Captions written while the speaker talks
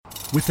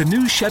With the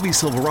new Chevy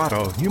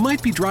Silverado, you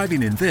might be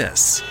driving in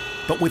this.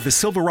 But with the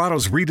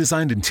Silverado's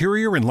redesigned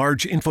interior and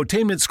large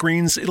infotainment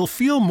screens, it'll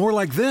feel more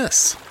like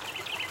this.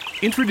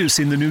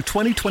 Introducing the new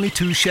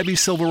 2022 Chevy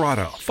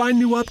Silverado. Find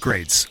new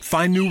upgrades.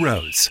 Find new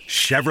roads.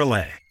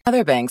 Chevrolet.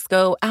 Other banks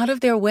go out of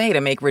their way to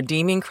make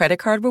redeeming credit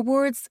card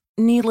rewards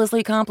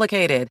needlessly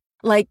complicated.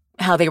 Like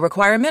how they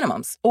require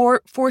minimums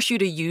or force you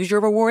to use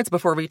your rewards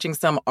before reaching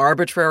some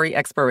arbitrary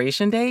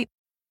expiration date.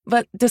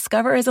 But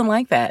Discover isn't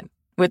like that.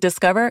 With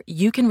Discover,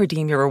 you can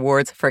redeem your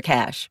rewards for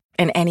cash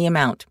in any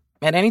amount,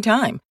 at any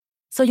time.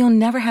 So you'll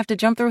never have to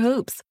jump through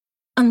hoops.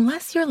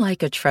 Unless you're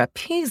like a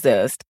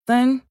trapezist,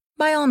 then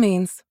by all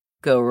means,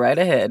 go right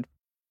ahead.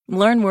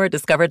 Learn more at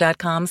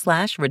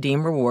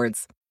discover.com/redeem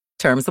rewards.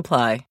 Terms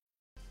apply.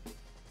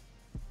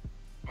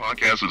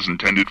 Podcast is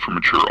intended for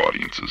mature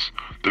audiences.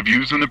 The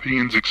views and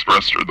opinions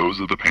expressed are those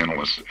of the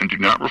panelists and do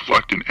not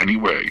reflect in any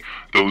way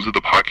those of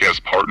the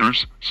podcast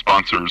partners,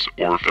 sponsors,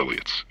 or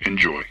affiliates.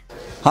 Enjoy.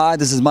 Hi,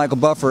 this is Michael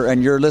Buffer,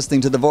 and you're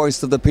listening to the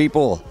Voice of the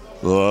People.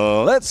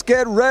 Let's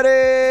get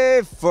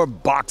ready for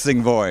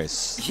Boxing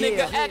Voice.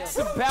 Nigga X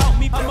about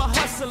me, I'm a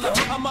hustler,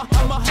 I'm a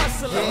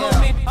hustler,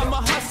 homie, I'm a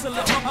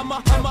hustler, I'm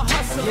a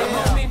hustler,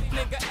 homie.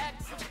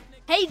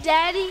 Hey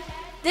Daddy,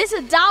 this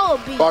a dollar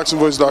beat.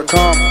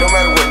 BoxingVoice.com. No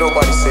matter what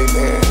nobody say,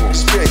 man,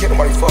 Spirit, can't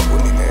nobody fuck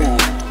with me, man.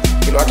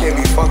 You know, I can't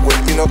be fucked with,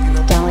 you know.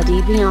 Dollar D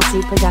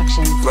Beyonce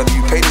Productions. Whether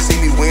you pay to see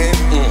me win,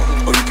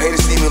 or you pay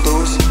to see me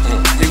lose,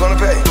 you're gonna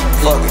pay.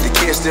 Fuck it, the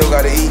kids still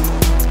gotta eat.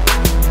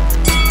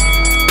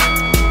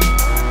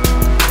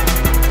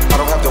 I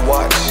don't have to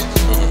watch,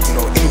 you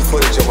know, any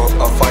footage of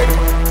a fighter.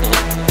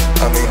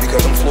 I mean,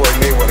 because I'm Floyd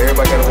Mayweather,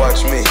 everybody gotta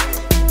watch me.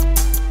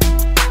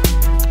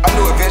 I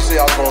knew eventually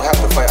I was gonna have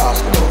to fight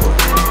Oscar though.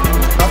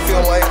 I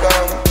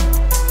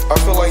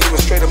feel like he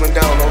was straight up and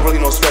down,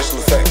 no special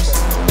effects.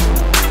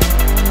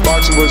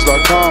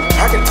 BoxingVoice.com.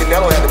 How can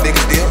Canelo have the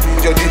biggest deal?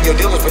 Your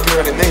deal was for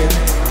 $300 million,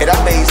 and I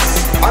made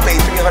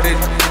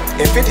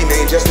 $350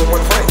 million just in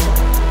one fight.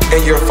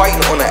 And you're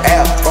fighting on the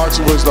app.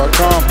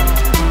 BoxingVoice.com.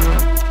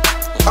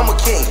 I'm a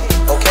king,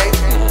 okay?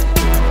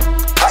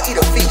 I eat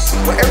a feast.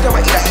 Every time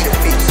I eat a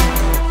feast.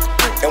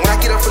 And when I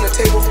get up from the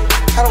table,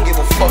 I don't give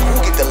a fuck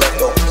who get the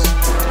leftovers.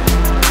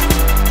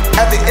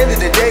 At the end of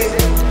the day,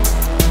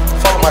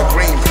 follow my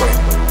green print.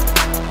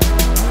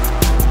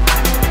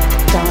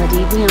 Dollar D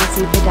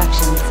Beyonce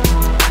Productions.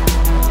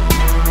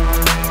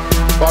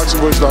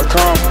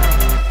 BoxingVoice.com.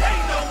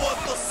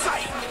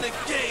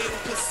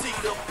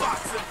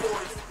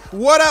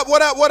 What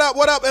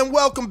up, and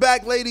welcome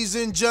back, ladies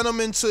and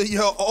gentlemen, to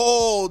your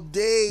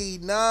all-day,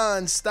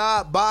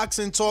 non-stop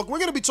boxing talk. We're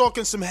going to be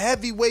talking some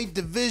heavyweight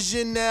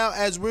division now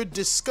as we're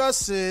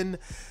discussing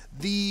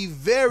the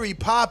very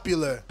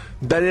popular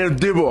Daniel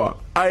Dubois.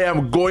 I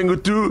am going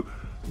to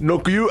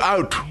knock you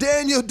out.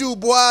 Daniel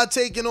Dubois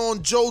taking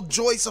on Joe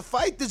Joyce, a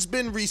fight that's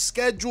been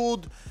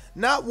rescheduled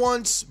not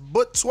once,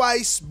 but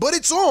twice, but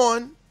it's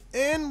on.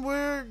 And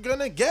we're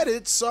gonna get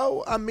it,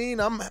 so I mean,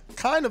 I'm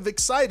kind of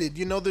excited.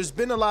 You know, there's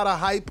been a lot of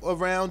hype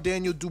around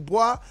Daniel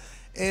Dubois,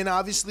 and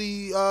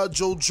obviously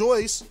Joe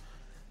Joyce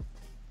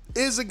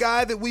is a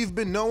guy that we've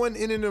been knowing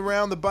in and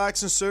around the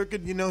boxing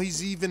circuit. You know,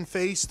 he's even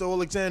faced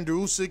Alexander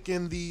Usyk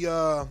in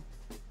the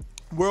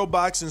World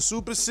Boxing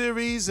Super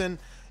Series, and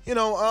you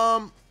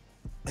know,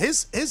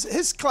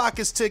 his clock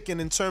is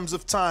ticking in terms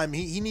of time.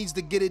 He needs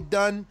to get it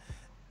done,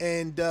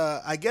 and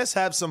I guess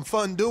have some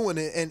fun doing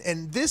it,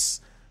 and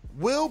this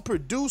will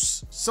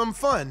produce some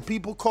fun.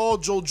 People call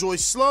Joe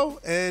Joyce slow,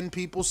 and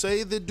people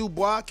say that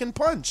Dubois can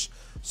punch.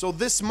 So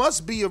this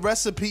must be a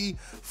recipe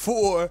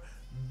for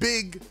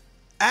big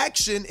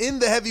action in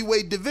the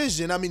heavyweight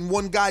division. I mean,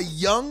 one guy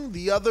young,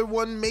 the other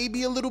one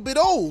maybe a little bit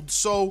old.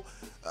 So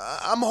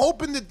I'm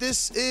hoping that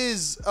this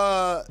is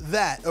a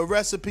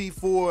recipe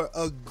for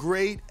a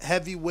great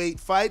heavyweight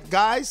fight.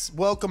 Guys,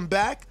 welcome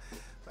back.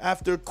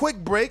 After a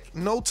quick break,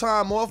 no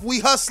time off.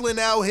 We hustling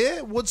out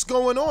here. What's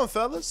going on,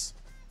 fellas?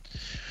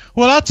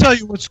 Well, I'll tell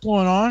you what's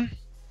going on.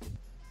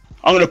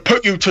 I'm going to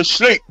put you to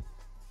sleep.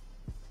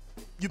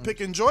 You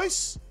picking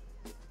Joyce?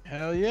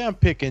 Hell yeah, I'm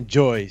picking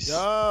Joyce.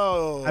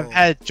 Yo. I've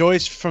had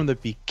Joyce from the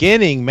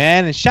beginning,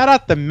 man. And shout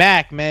out to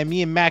Mac, man.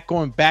 Me and Mac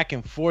going back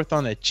and forth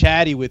on a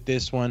chatty with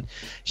this one.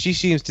 She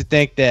seems to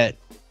think that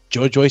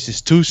Joe Joyce is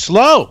too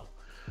slow.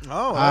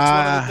 Oh,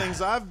 that's one of the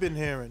things I've been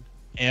hearing.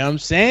 You know what I'm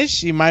saying?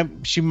 She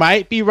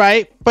might be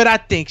right, but I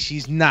think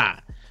she's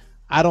not.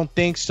 I don't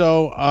think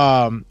so.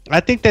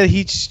 I think that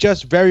he's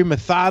just very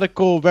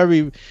methodical,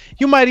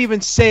 you might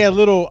even say a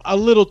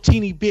little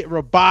teeny bit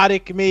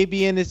robotic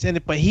maybe in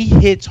it, but he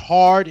hits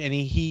hard and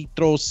he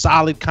throws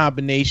solid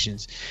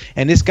combinations.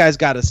 And this guy's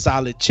got a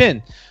solid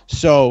chin.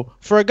 So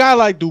for a guy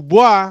like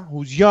Dubois,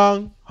 who's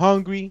young,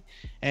 hungry,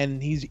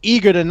 and he's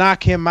eager to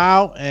knock him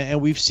out, and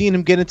we've seen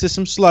him get into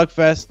some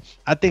slugfest,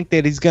 I think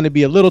that he's going to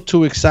be a little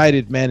too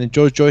excited, man, and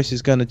Joe Joyce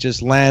is going to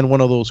just land one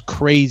of those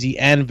crazy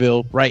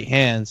anvil right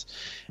hands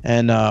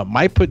and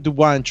might put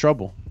Dubois in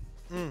trouble.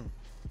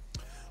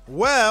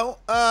 Well,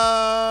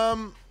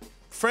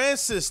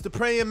 Francis, the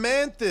praying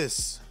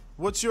mantis,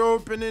 what's your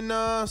opening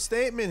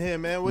statement here,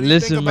 man? What do you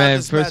Listen, think about man,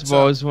 this first matchup? of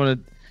all, I just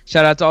want to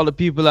shout out to all the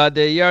people out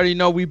there. You already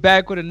know we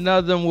back with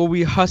another one where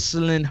we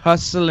hustling out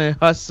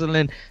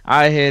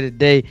here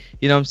today.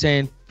 You know what I'm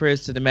saying?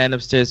 Prayers to the man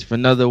upstairs for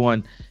another one.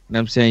 You know what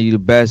I'm saying? You the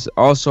best.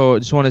 Also,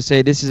 just want to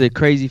say this is a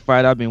crazy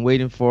fight I've been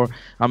waiting for.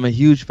 I'm a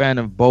huge fan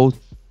of both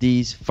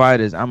these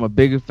fighters. I'm a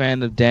bigger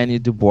fan of Daniel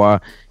Dubois.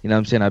 You know what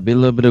I'm saying? I've been a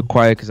little bit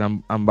quiet because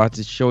I'm about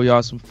to show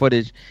y'all some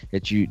footage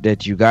that you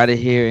gotta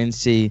hear and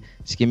see.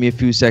 Just give me a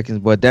few seconds,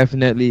 but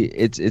definitely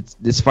it's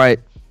this fight.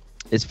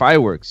 It's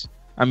fireworks.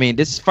 I mean,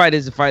 this fight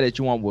is a fight that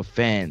you want with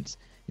fans.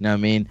 You know what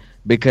I mean?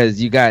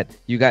 Because you got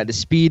the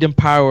speed and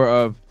power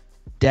of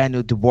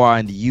Daniel Dubois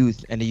and the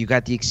youth, and then you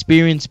got the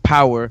experience,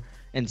 power,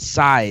 and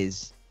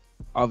size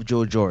of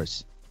Joe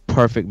Joyce.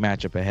 Perfect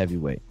matchup at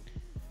heavyweight.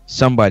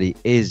 Somebody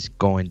is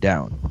going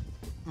down.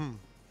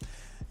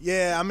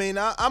 Yeah, I mean,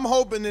 I'm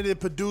hoping that it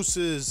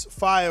produces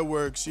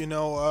fireworks, you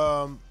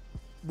know.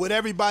 With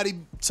everybody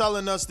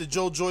telling us that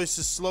Joe Joyce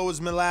is slow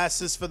as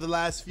molasses for the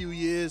last few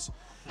years,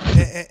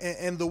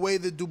 and the way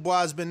that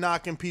Dubois has been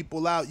knocking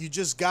people out, you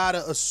just got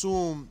to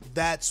assume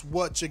that's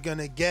what you're going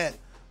to get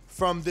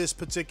from this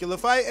particular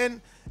fight.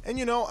 And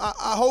you know,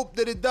 I hope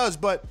that it does.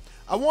 But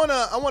I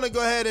wanna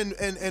go ahead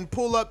and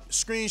pull up,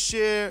 screen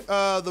share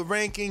the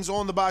rankings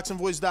on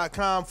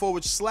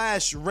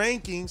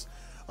theboxingvoice.com/rankings,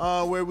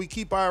 where we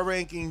keep our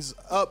rankings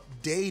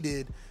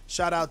updated.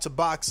 Shout out to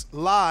Box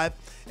Live.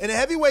 In the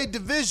heavyweight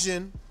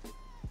division,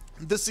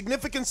 the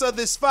significance of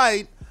this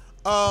fight,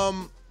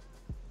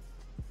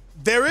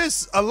 there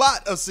is a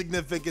lot of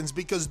significance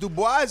because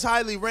Dubois is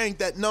highly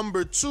ranked at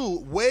number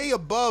 2, way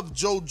above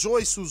Joe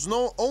Joyce, who's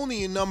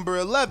only in number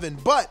 11.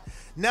 But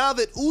now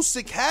that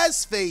Usyk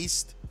has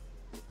faced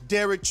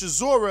Derek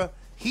Chisora,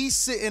 he's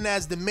sitting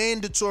as the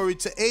mandatory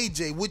to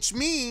AJ, which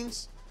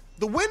means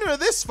the winner of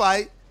this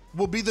fight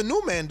will be the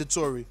new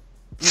mandatory.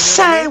 You know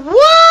Say what?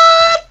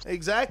 what?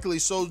 Exactly.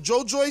 So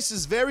Joe Joyce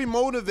is very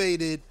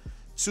motivated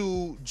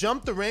to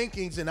jump the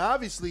rankings and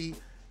obviously,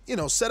 you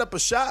know, set up a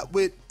shot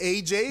with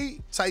AJ,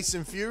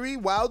 Tyson Fury,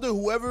 Wilder,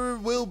 whoever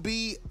will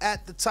be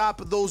at the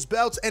top of those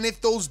belts. And if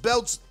those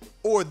belts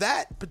or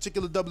that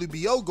particular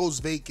WBO goes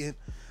vacant,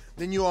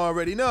 then you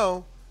already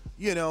know,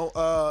 you know,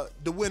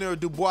 the winner of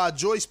Dubois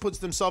Joyce puts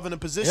themselves in a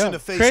position to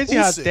face crazy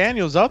Usyk. how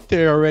Daniel's up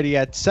there already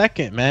at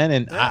second, man.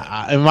 And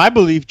in my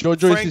belief, Joe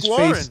Joyce has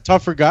faced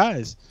tougher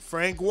guys.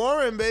 Frank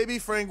Warren, baby.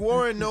 Frank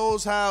Warren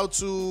knows how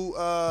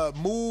to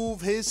move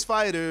his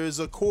fighters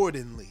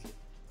accordingly.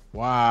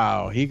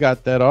 Wow, he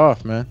got that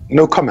off, man.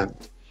 No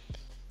comment.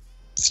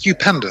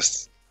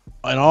 Stupendous.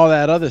 And all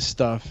that other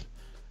stuff.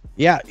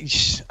 Yeah,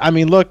 I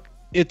mean, look,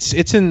 it's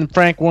in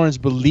Frank Warren's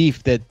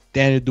belief that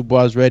Daniel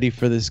Dubois is ready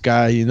for this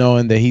guy, you know,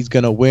 and that he's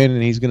gonna win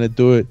and he's gonna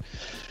do it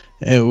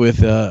with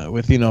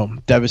you know,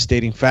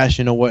 devastating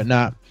fashion or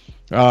whatnot.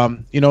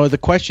 You know, the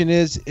question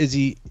is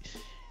he?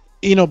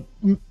 You know,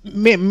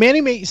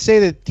 many may say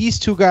that these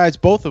two guys,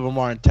 both of them,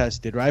 aren't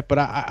tested, right? But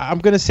I'm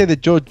gonna say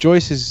that Joe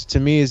Joyce is, to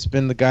me, has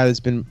been the guy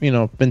that's been, you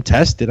know, been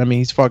tested. I mean,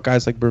 he's fought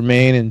guys like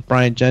Bermain and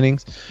Brian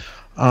Jennings.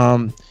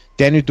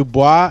 Daniel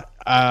Dubois,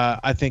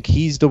 I think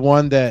he's the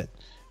one that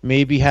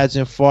maybe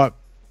hasn't fought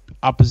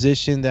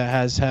opposition that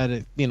has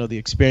had, you know, the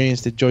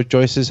experience that Joe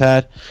Joyce has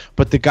had.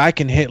 But the guy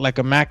can hit like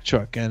a Mack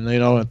truck, and you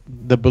know,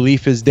 the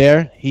belief is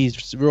there.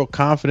 He's real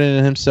confident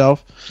in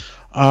himself.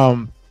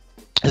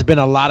 There's been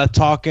a lot of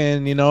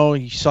talking, you know.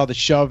 You saw the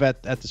shove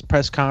at this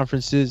press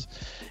conferences,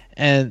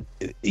 and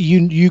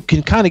you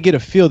can kind of get a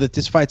feel that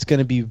this fight's going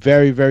to be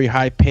very, very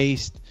high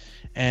paced,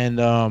 and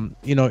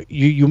you know,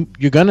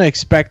 you're going to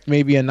expect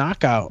maybe a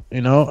knockout,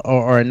 you know,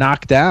 or a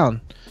knockdown,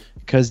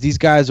 because these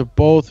guys are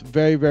both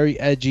very, very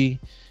edgy,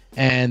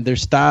 and their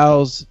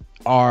styles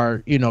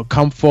are, you know,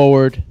 come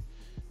forward,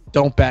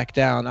 don't back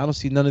down. I don't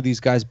see none of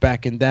these guys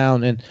backing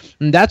down, and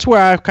that's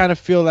where I kind of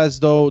feel as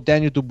though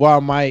Daniel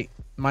Dubois might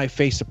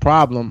face a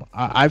problem.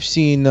 I've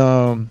seen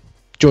Joe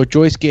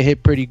Joyce get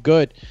hit pretty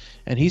good,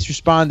 and he's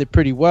responded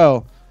pretty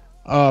well.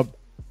 I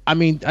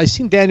mean, I've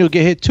seen Daniel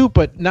get hit too,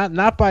 but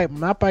not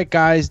by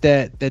guys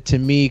that to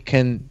me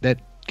can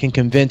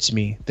convince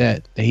me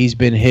that he's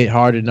been hit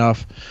hard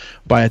enough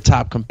by a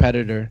top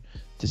competitor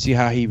to see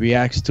how he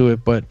reacts to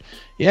it. But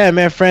yeah,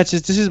 man,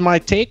 Francis, this is my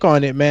take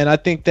on it, man. I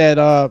think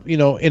that you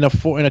know, in a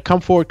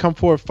come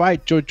forward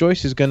fight, Joe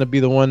Joyce is going to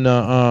be the one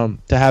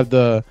to have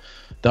the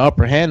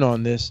upper hand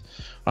on this.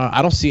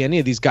 I don't see any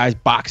of these guys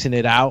boxing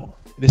it out.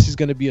 This is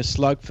going to be a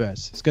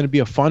slugfest. It's going to be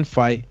a fun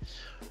fight.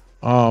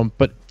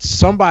 But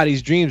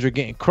somebody's dreams are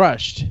getting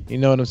crushed. You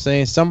know what I'm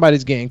saying?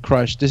 Somebody's getting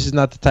crushed. This is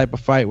not the type of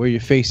fight where you're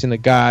facing a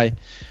guy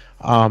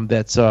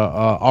that's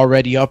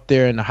already up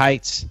there in the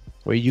heights,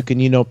 where you can,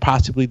 you know,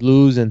 possibly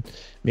lose and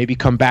maybe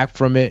come back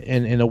from it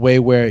in a way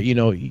where, you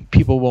know,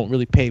 people won't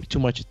really pay too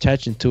much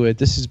attention to it.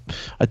 This is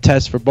a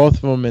test for both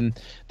of them, and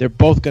they're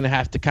both going to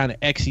have to kind of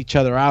X each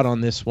other out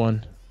on this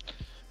one.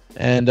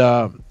 And,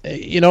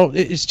 you know,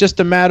 it's just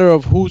a matter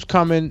of who's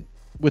coming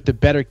with the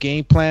better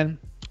game plan.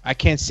 I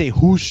can't say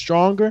who's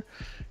stronger,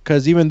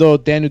 because even though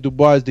Daniel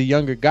Dubois is the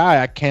younger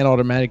guy, I can't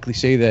automatically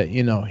say that,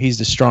 you know, he's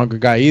the stronger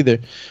guy either.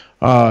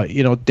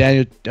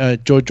 Daniel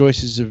Joe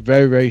Joyce is a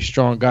very, very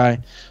strong guy.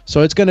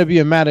 So it's going to be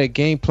a matter of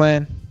game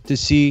plan to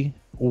see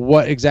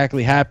what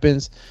exactly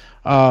happens.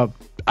 I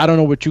don't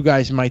know what you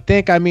guys might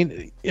think. I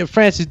mean,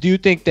 Francis, do you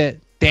think that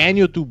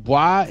Daniel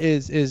Dubois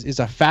is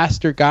a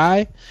faster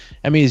guy?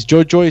 I mean, is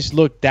Joe Joyce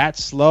look that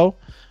slow?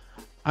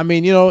 I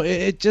mean,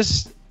 it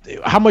just,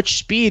 how much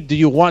speed do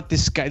you want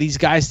these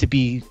guys to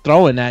be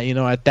throwing at,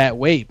 at that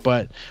weight?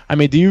 But I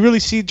mean, do you really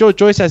see Joe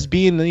Joyce as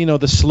being,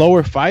 the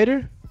slower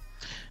fighter?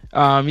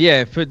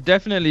 Yeah,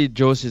 definitely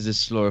Joyce is a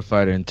slower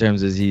fighter in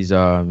terms of he's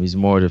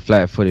more the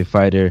flat-footed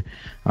fighter.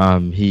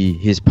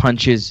 His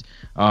punches,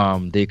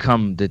 they're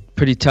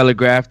pretty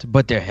telegraphed,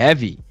 but they're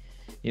heavy.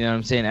 You know what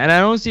I'm saying? And I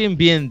don't see him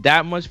being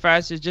that much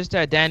faster. It's just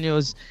that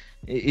Daniel's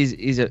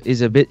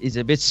is a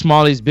bit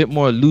smaller. He's a bit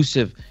more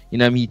elusive. You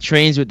know what I mean? He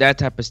trains with that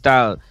type of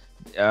style.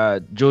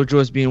 Joe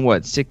Joyce being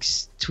what,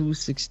 6'2",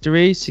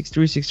 6'3", 6'3",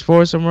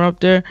 6'4", somewhere up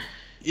there.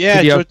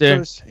 Yeah, Joe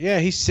Joyce, yeah,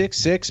 he's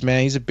 6'6",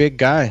 man. He's a big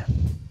guy.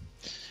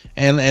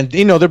 And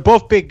they're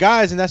both big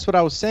guys, and that's what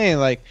I was saying.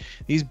 Like,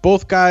 these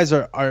both guys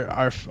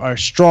are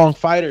strong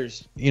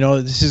fighters.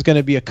 This is going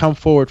to be a come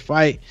forward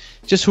fight.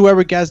 Just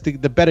whoever gets the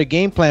better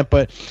game plan.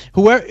 But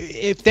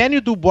if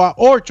Daniel Dubois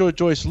or Joe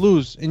Joyce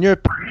lose, in your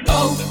opinion,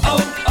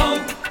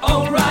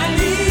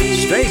 O'Reilly.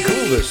 Stay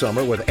cool this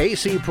summer with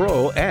AC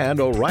Pro and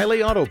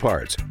O'Reilly Auto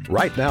Parts.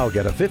 Right now,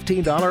 get a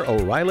 $15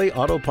 O'Reilly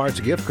Auto Parts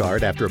gift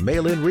card after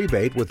mail-in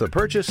rebate with the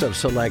purchase of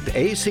select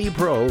AC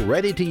Pro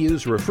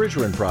ready-to-use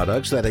refrigerant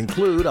products that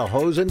include a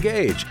hose and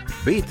gauge.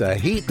 Beat the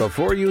heat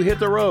before you hit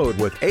the road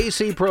with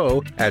AC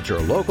Pro at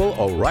your local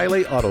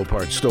O'Reilly Auto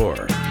Parts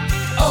store.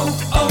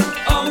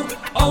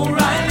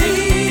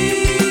 O'Reilly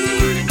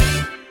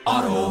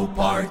Auto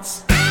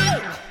Parts.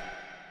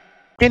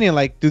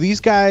 Like, do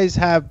these guys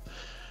have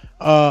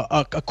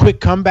a quick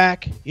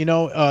comeback?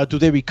 Do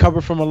they recover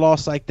from a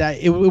loss like that?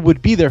 It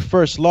would be their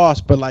first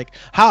loss, but like,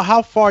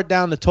 how far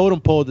down the totem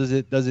pole does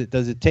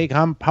it take?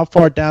 How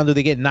far down do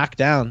they get knocked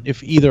down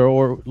if either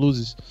or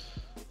loses?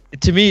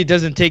 To me, it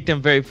doesn't take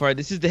them very far.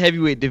 This is the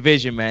heavyweight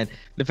division, man.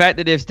 The fact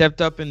that they've stepped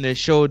up and they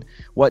showed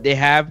what they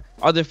have,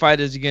 other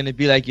fighters are going to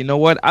be like, you know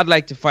what? I'd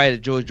like to fight a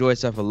Joe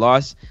Joyce off a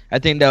loss. I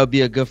think that would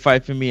be a good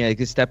fight for me, a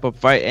good step-up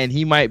fight. And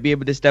he might be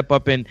able to step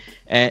up in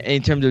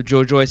terms of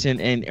Joe Joyce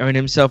and earn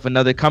himself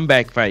another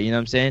comeback fight. You know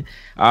what I'm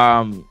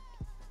saying?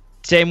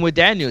 Same with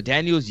Daniel.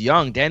 Daniel's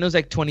young. Daniel's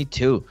like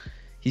 22.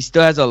 He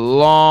still has a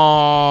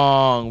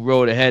long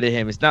road ahead of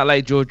him. It's not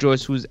like Joe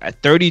Joyce, who's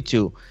at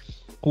 32.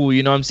 Who,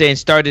 you know what I'm saying,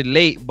 started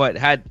late but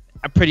had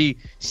a pretty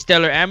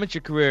stellar amateur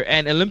career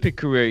and Olympic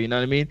career, you know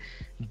what I mean?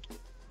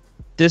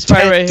 This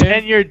fight right here,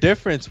 10-year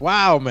difference.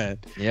 Wow, man.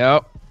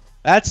 Yep.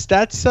 That's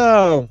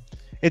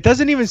it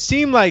doesn't even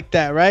seem like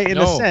that, right? In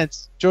a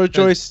sense. Joe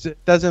Joyce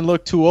doesn't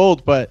look too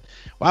old, but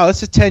wow,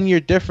 that's a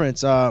 10-year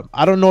difference. I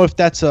don't know if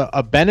that's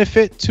a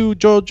benefit to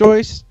Joe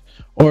Joyce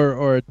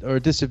or a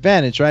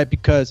disadvantage, right?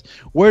 Because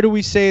where do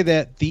we say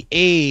that the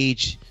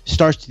age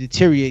starts to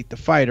deteriorate the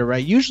fighter,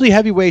 right? Usually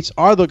heavyweights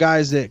are the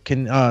guys that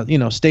can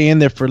stay in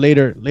there for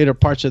later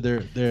parts of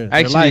their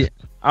life.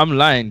 I'm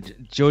lying.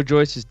 Joe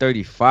Joyce is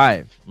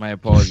 35. My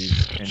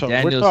apologies. And so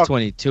Daniel's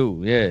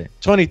 22. Yeah,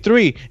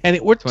 23. And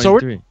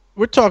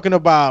we're talking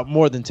about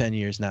more than 10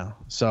 years now.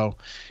 So,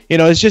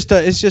 it's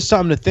just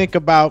something to think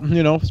about,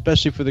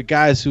 especially for the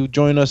guys who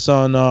join us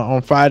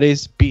on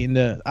Fridays, beating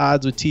the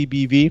odds with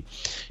TBV.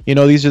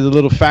 These are the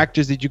little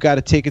factors that you got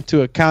to take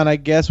into account, I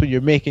guess, when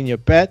you're making your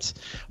bets.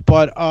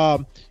 But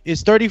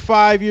is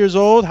 35 years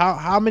old.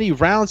 How many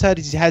rounds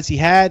has he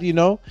had?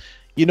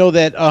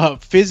 That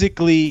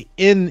physically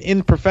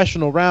in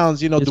professional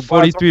rounds, it's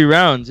 43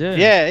 rounds.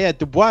 Yeah.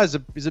 Dubois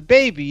is a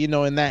baby, in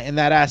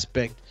that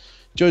aspect.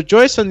 Joe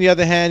Joyce, on the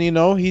other hand,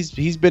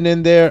 he's been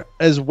in there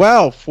as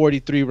well,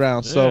 43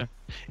 rounds. Yeah.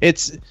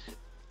 So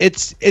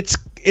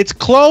it's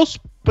close,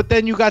 but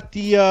then you got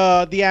the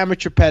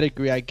amateur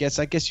pedigree, I guess.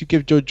 I guess you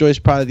give Joe Joyce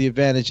probably the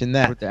advantage in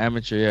that. With the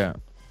amateur, yeah.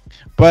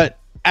 But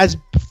as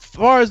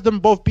far as them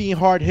both being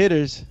hard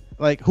hitters,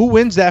 like, who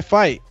wins that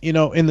fight? In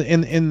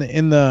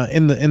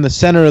the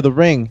center of the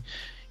ring,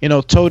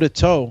 toe to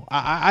toe.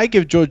 I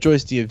give Joe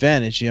Joyce the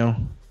advantage.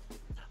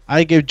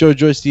 I give Joe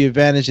Joyce the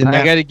advantage. And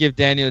I got to give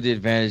Daniel the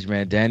advantage,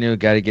 man. Daniel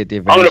got to get the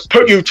advantage. I'm going to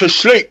put you to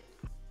sleep.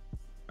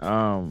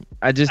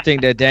 I just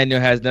think that Daniel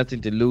has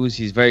nothing to lose.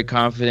 He's very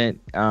confident.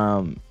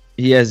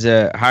 He has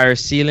a higher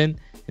ceiling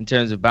in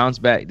terms of bounce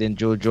back than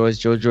Joe Joyce.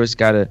 Joe Joyce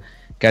got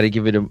to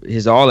give it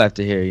his all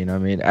after here. You know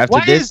what I mean? After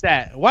Why is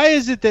that? Why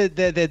is it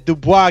that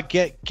Dubois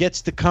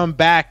gets to come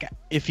back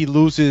if he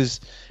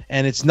loses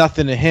and it's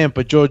nothing to him,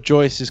 but Joe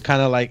Joyce is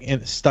kind of like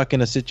stuck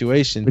in a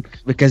situation?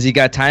 Because he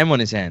got time on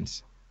his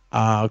hands.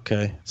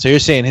 Okay. So you're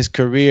saying his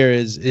career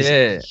is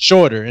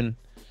shorter and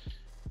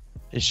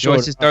it's shorter.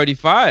 Joyce is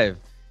 35.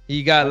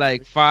 He got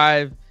like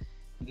 5,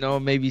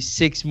 maybe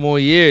 6 more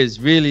years,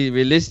 really,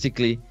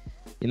 realistically.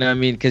 You know what I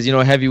mean? Because,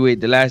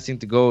 heavyweight, the last thing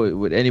to go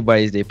with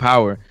anybody is their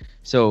power.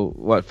 So,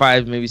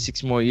 5, maybe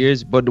 6 more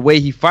years? But the way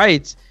he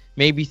fights,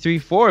 maybe 3,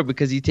 4,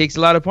 because he takes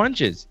a lot of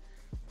punches.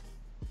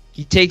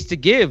 He takes to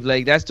give.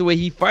 Like, that's the way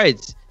he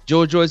fights.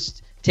 Joe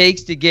Joyce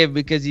takes to give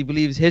because he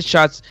believes his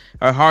shots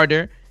are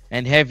harder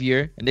and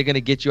heavier, and they're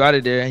gonna get you out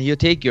of there, and he'll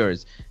take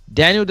yours.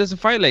 Daniel doesn't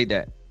fight like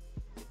that.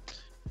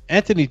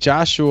 Anthony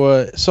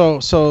Joshua. So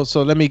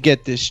let me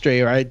get this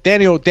straight, right?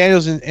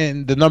 Daniel's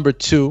in the number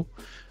 2,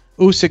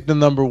 Usyk the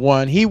number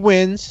 1. He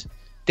wins.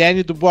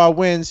 Daniel Dubois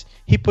wins.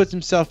 He puts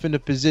himself in a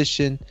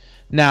position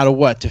now to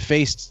what? To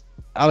face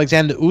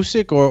Alexander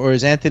Usyk, or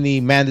is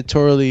Anthony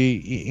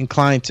mandatorily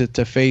inclined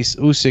to face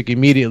Usyk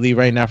immediately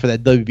right now for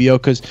that WBO?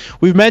 Because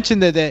we've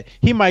mentioned that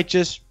he might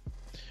just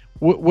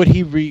would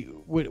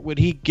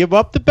he give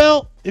up the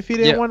belt if he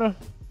didn't want to?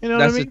 You know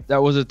what I mean?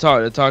 That was a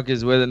talk. The talk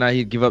is whether or not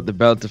he'd give up the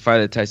belt to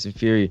fight at Tyson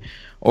Fury,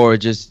 or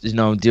just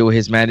deal with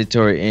his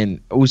mandatory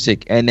in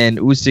Usyk, and then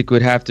Usyk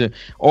would have to,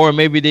 or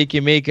maybe they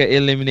can make an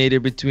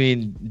eliminator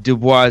between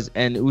Dubois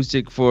and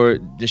Usyk for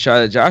the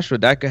shot at Joshua.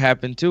 That could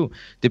happen too,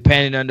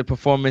 depending on the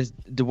performance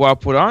Dubois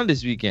put on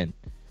this weekend.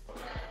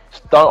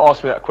 Don't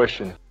ask me that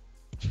question.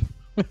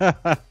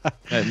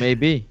 That may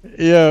be.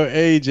 Yo,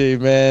 AJ,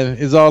 man,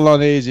 it's all on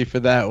AJ for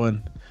that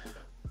one.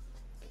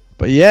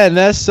 But yeah, and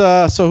that's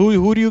so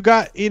who do you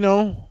got,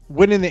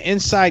 winning the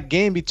inside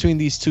game between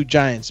these two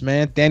giants,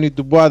 man? Daniel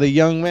Dubois, the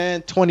young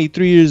man,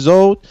 23 years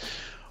old,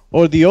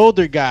 or the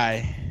older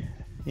guy,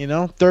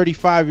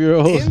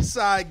 35-year-old.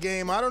 Inside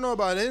game. I don't know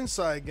about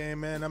inside game,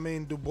 man. I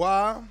mean,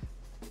 Dubois.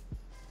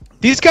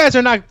 These guys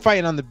are not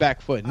fighting on the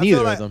back foot,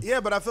 neither of them.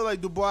 Yeah, but I feel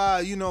like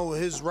Dubois,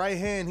 his right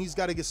hand, he's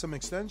got to get some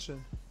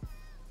extension.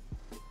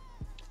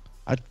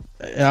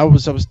 I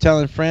was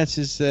telling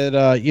Francis that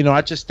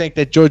I just think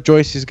that Joe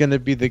Joyce is going to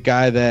be the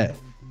guy that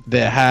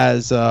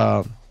has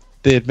the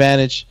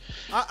advantage.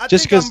 I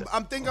just because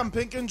I'm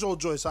picking Joe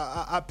Joyce.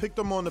 I picked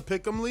him on the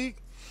Pick'em League,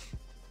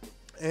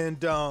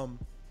 and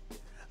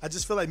I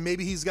just feel like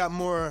maybe he's got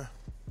more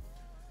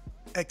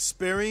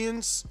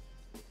experience,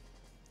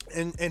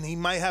 and he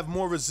might have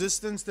more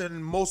resistance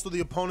than most of the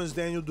opponents.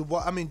 Daniel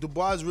Dubois. I mean,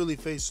 Dubois has really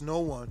faced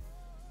no one,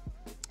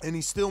 and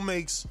he still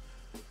makes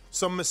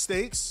some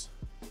mistakes.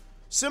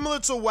 Similar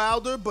to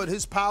Wilder, but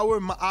his power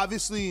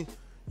obviously,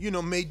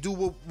 may do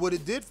what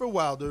it did for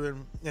Wilder,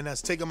 and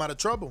that's take him out of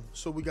trouble.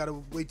 So we got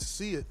to wait to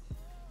see it.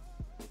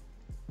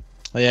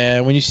 Yeah,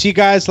 when you see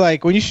guys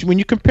like when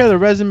you compare the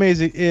resumes,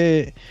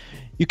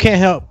 you can't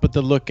help but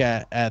to look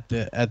at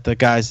the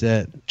guys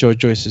that Joe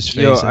Joyce is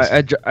facing.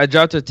 Yo, I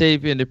dropped a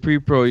tape in the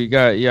pre-pro. You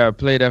got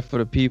play that for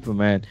the people,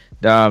 man.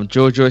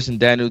 Joe Joyce and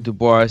Daniel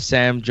Dubois,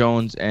 Sam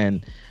Jones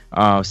and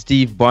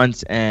Steve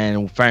Bunce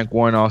and Frank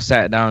Warren all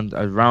sat down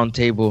a round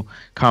table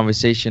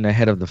conversation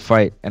ahead of the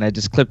fight, and I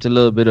just clipped a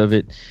little bit of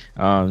it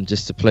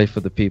just to play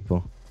for the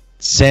people.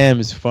 Sam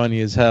is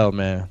funny as hell,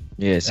 man.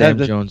 Yeah, Sam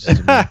Jones.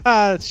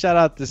 Shout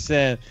out to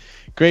Sam.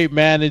 Great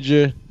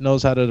manager,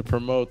 knows how to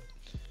promote.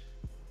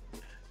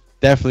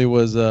 Definitely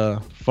was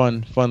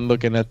fun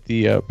looking at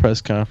the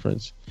press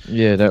conference.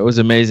 Yeah, that was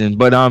amazing.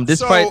 But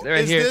this fight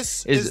right here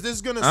is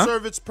this gonna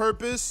serve its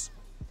purpose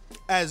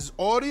as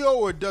audio,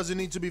 or does it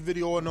need to be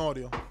video and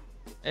audio?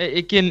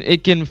 It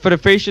can for the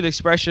facial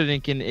expression.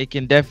 It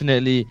can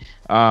definitely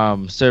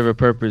serve a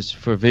purpose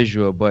for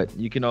visual, but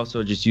you can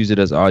also just use it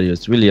as audio.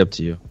 It's really up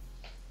to you.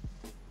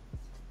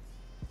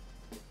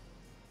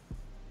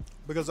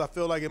 Because I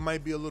feel like it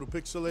might be a little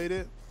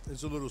pixelated.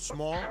 It's a little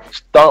small.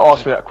 Don't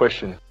ask me that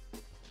question.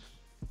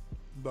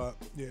 But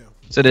yeah.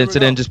 So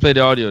then just play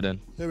the audio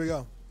then. Here we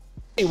go.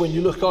 When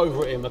you look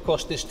over at him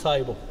across this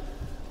table.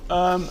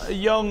 A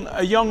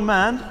young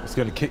man. It's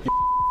gonna kick you.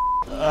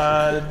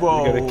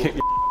 Well, you're gonna kick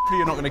you.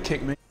 You're not gonna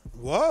kick me.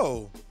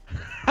 Whoa!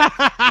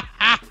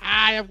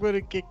 I'm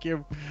gonna kick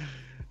your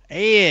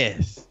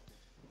ass.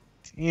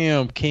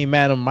 Damn, came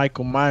at him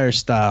Michael Myers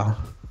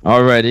style.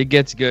 All right, it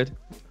gets good.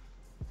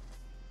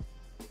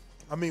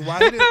 I mean, why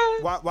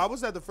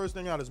was that the first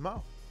thing out of his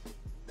mouth?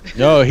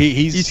 No,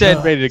 he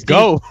said ready to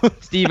go.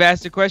 Steve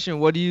asked the question,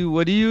 "What do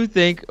you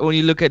think when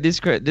you look at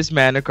this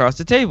man across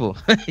the table?"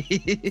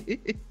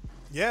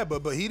 Yeah,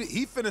 but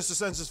he finished the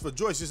sentence for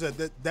Joyce. He said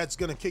that's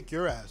gonna kick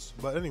your ass.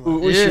 But anyway,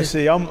 we should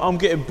see. I'm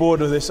getting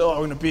bored of this. Oh,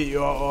 I'm gonna beat you.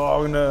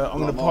 Oh, I'm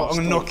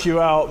gonna knock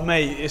you out,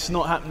 mate. It's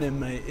not happening,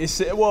 mate. It's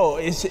a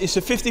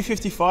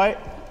 50-50 fight,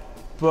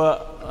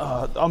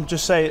 but I'm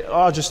just saying.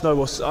 I just know.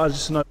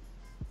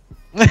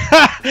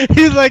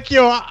 He's like,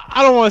 yo,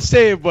 I don't want to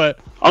say it, but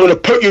I'm gonna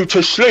put you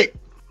to sleep.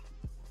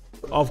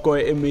 I've got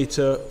it in me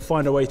to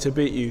find a way to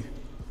beat you.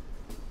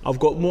 I've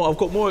got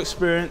more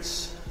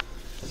experience.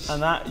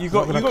 And that you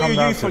got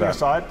your youth on your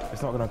side.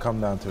 It's not going to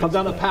come down to it. Come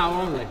down to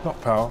power only. Not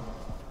power.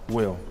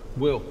 Will.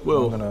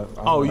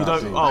 Oh, you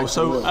don't. Oh,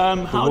 so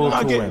how did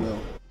I get?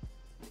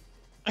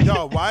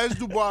 Yo, why is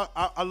Dubois?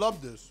 I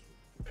love this.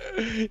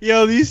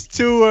 Yo, these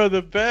two are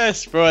the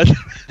best, bro.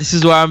 This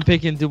is why I'm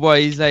picking Dubois.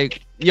 He's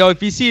like, yo,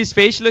 if you see his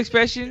facial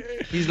expression,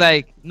 he's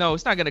like, no,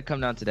 it's not gonna come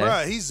down to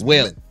that.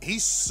 Bruh,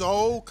 he's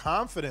so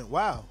confident.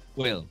 Wow.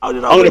 Will. How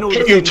did I win all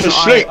the things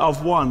that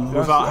I've won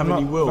without having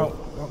any will?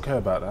 I don't care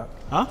about that.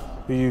 Huh?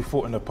 Who you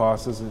fought in the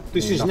past?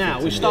 This is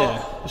now. We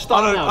start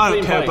now. I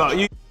don't care about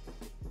you.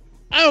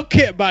 I don't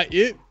care about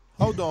you.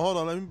 Hold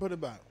on. Let me put it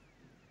back.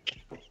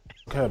 I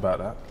don't care about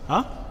that.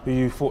 Huh? Who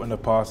you fought in the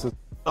past?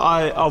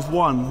 I've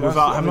won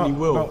without having any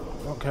will.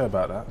 I don't care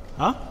about that.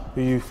 Huh?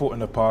 Who you fought in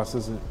the past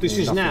is This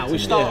is nothing now. to We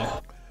me.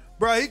 start.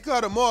 Bro, he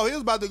cut him off. He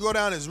was about to go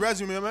down his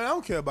resume, man. I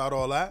don't care about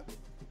all that.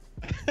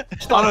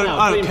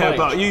 I don't care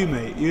about you,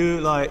 mate.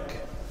 You're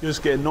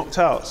just getting knocked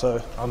out.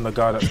 So I'm the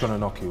guy that's gonna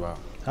knock you out.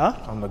 Huh?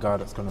 I'm the guy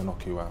that's gonna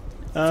knock you out.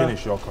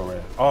 Finish your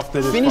career.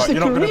 After this Finish fight,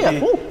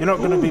 the you're not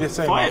gonna be the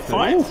same after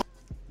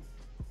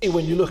this.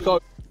 When you look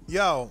over.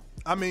 Yo,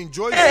 I mean,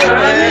 Joyce.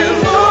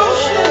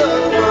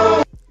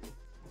 I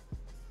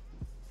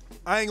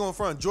ain't gonna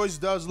front. Joyce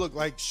does look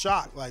like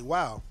shocked, like,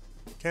 wow,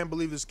 can't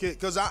believe this kid.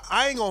 Because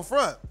I ain't gonna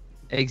front.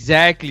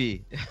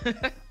 Exactly.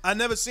 I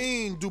never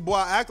seen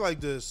Dubois act like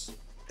this.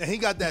 And he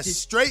got that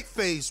straight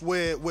face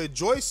where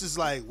Joyce is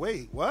like,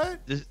 wait, what?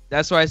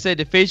 That's why I said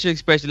the facial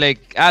expression,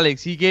 like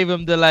Alex, he gave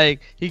him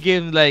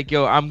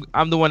yo,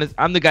 I'm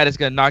the guy that's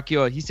gonna knock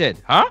you out. He said,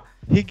 huh?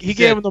 He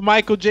gave him the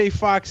Michael J.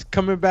 Fox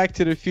coming back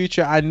to the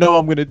future. I know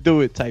I'm gonna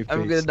do it type.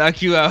 I'm gonna knock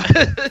you out.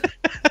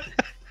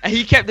 And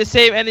he kept the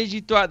same energy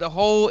throughout the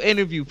whole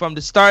interview from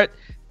the start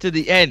to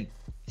the end.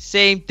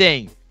 Same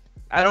thing.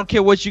 I don't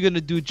care what you're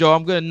gonna do, Joe.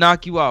 I'm gonna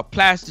knock you out,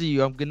 plaster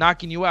you. I'm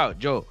knocking you out,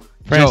 Joe.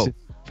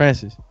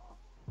 Francis.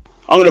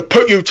 I'm gonna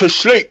put you to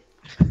sleep.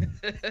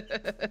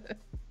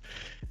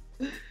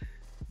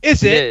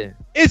 Is it?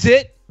 Is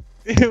it?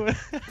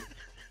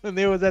 When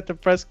they was at the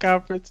press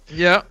conference.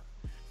 Yeah.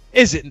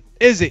 Is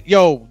it?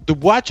 Yo,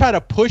 Dubois tried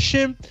to push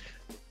him.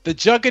 The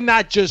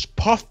Juggernaut just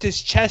puffed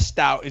his chest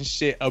out and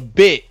shit a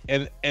bit.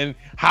 And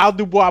how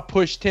Dubois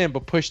pushed him,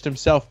 but pushed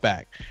himself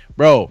back.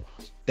 Bro,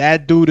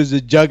 that dude is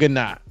a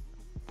Juggernaut.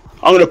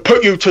 I'm gonna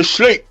put you to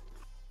sleep.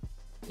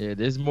 Yeah,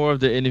 there's more of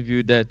the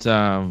interview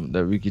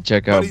that we could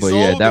check out. But But he's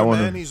yeah, older, that one.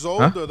 man. He's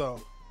older,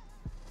 though.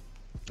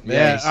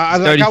 Yeah, he's I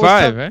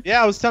 35, right?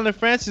 Yeah, I was telling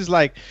Francis,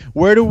 like,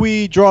 where do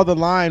we draw the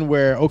line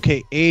where,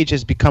 okay, age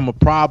has become a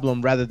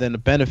problem rather than a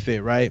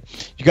benefit, right?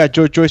 You got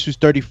Joe Joyce, who's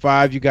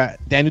 35. You got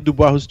Daniel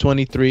Dubois, who's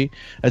 23.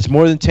 That's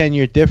more than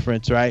 10-year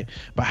difference, right?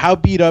 But how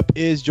beat up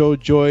is Joe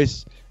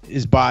Joyce?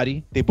 His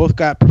body. They both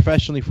got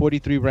professionally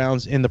 43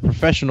 rounds in the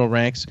professional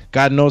ranks.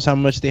 God knows how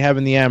much they have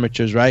in the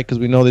amateurs, right? Because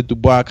we know that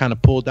Dubois kind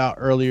of pulled out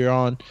earlier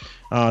on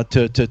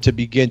to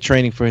begin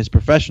training for his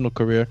professional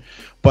career.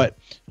 But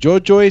Joe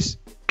Joyce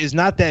is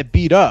not that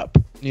beat up.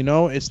 You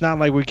know, it's not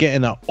like we're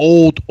getting an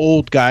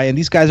old guy. And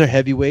these guys are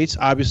heavyweights.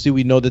 Obviously,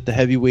 we know that the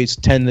heavyweights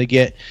tend to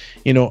get,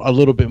 a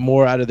little bit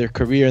more out of their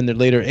career in their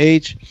later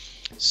age.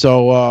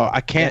 So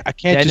I can't.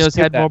 Daniels just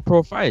had more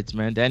pro fights,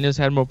 man. Daniels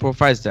had more pro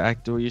fights. To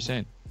act to what you're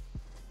saying.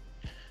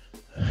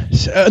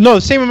 No,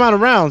 the same amount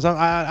of rounds.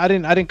 I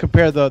didn't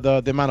compare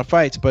the amount of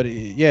fights, but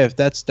yeah, if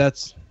that's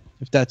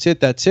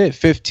it, that's it.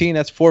 15,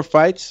 that's 4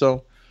 fights.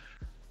 So,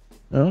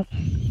 no.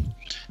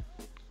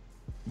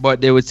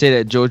 But they would say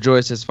that Joe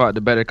Joyce has fought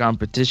the better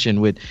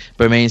competition with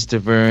Bermain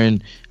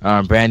Stavern,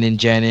 Brandon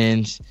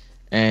Jennings,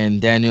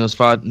 and Daniels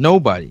fought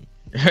nobody,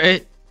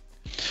 right?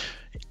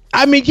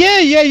 I mean, yeah,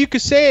 you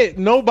could say it.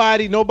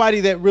 Nobody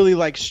that really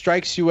like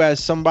strikes you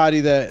as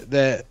somebody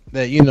that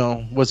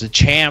was a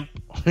champ.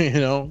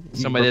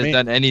 Somebody that's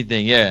done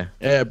anything. Yeah.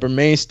 Yeah,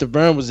 Bermain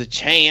Stavern was a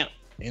champ.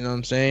 You know what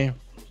I'm saying?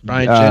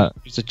 Brian Jennings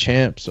was a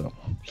champ. So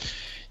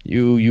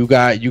you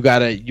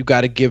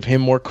gotta give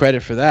him more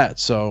credit for that.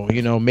 So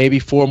maybe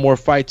 4 more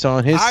fights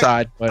on his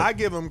side. But I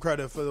give him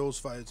credit for those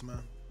fights,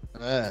 man.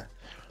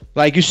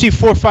 Like you see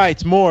 4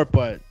 fights more,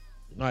 but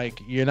like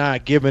you're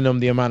not giving him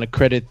the amount of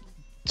credit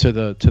to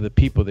the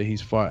people that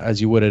he's fought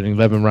as you would at an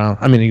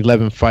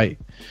 11 fight,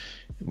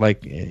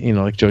 like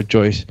like Joe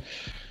Joyce.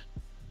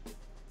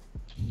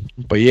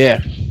 But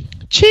yeah,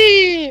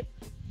 cheap.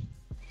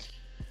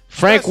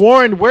 Frank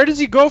Warren, where does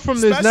he go from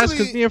this? That's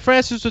because me and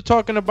Francis were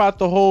talking about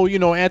the whole,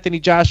 Anthony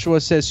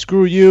Joshua says,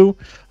 screw you,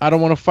 I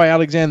don't want to fight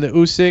Alexander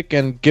Usyk,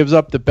 and gives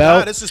up the belt.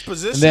 Nah, this is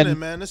positioning,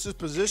 man. This is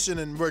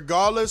positioning.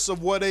 Regardless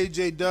of what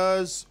AJ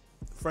does,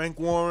 Frank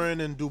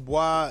Warren and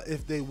Dubois,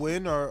 if they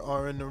win,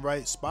 are in the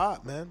right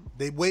spot, man.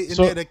 They waiting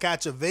there to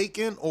catch a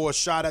vacant or a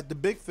shot at the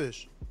big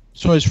fish.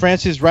 So is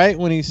Francis right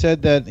when he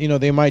said that,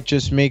 they might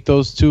just make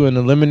those two an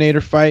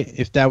eliminator fight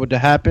if that were to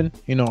happen?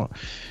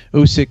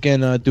 Usyk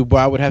and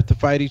Dubois would have to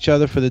fight each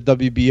other for the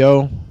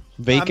WBO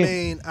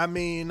vacant? I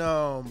mean,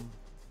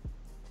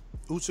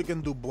 Usyk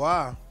and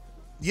Dubois.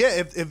 Yeah,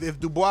 if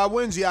Dubois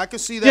wins, yeah, I can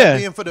see that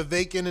being for the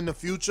vacant in the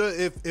future.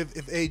 If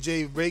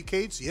AJ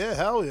vacates, yeah,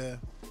 hell yeah.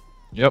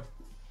 Yep.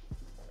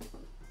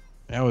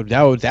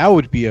 That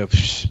would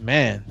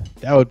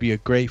be a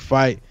great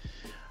fight.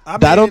 I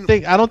don't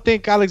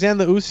think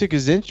Alexander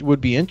Usyk would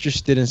be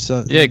interested in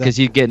some. Yeah, because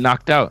he'd get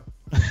knocked out.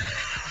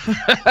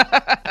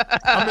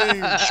 I mean,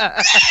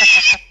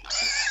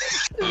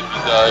 you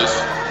guys.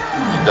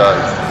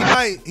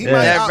 He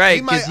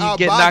might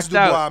outbox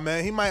Dubois,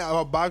 man. He might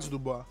outbox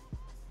Dubois.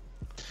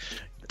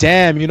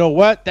 Damn, you know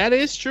what? That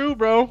is true,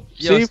 bro.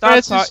 Yo, See,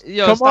 stop Francis?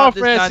 this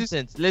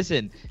nonsense.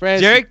 Listen,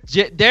 Derek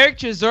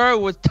Chisora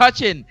was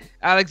touching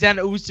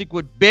Alexander Usyk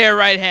with bare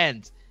right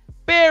hands,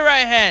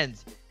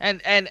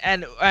 and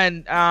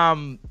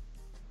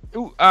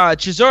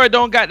Chisora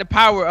don't got the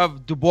power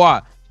of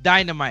Dubois.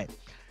 Dynamite.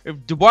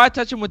 If Dubois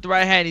touch him with the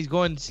right hand, he's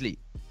going to sleep.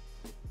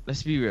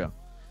 Let's be real.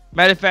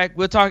 Matter of fact,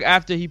 we'll talk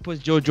after he puts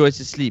Joe Joyce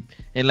to sleep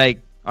in like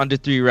under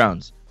 3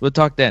 rounds. We'll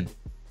talk then.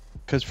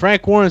 Because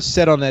Frank Warren's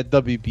set on that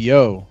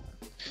WBO,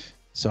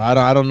 so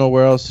I don't know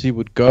where else he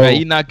would go. Right,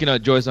 he knocking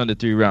out Joyce under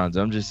 3 rounds.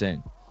 I'm just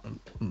saying,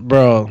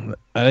 bro.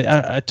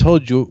 I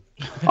told you.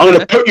 I'm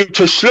gonna put you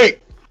to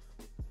sleep.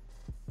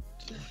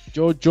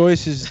 Joe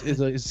Joyce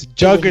is a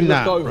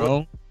juggernaut,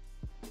 bro.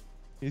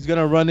 He's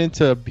gonna run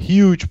into a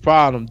huge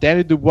problem.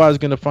 Danny Dubois is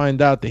gonna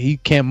find out that he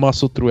can't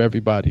muscle through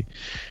everybody,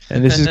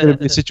 and this is gonna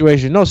be a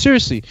situation. No,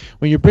 seriously,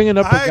 when you're bringing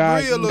up a guy,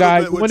 you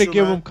want to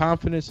give him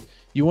confidence.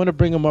 You want to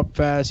bring him up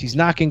fast. He's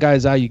knocking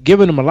guys out. You're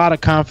giving him a lot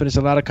of confidence.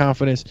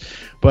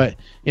 But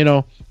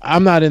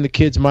I'm not in the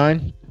kid's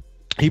mind.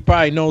 He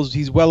probably knows.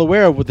 He's well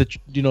aware of what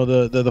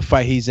the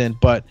fight he's in.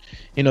 But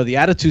the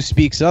attitude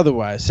speaks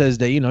otherwise. It says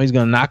that he's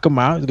gonna knock him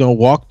out. He's gonna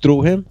walk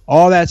through him.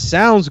 All that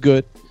sounds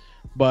good.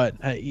 But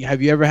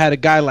have you ever had a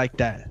guy like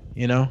that,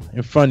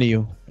 in front of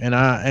you? And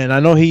I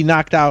know he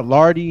knocked out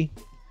Lardy.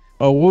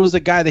 Oh, what was the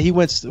guy that he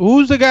went?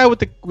 Who's the guy with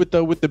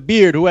the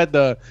beard who had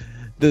the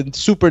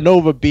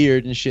supernova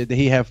beard and shit that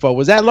he had fought?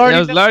 Was that Lardy? That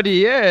was Lardy.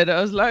 Yeah,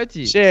 that was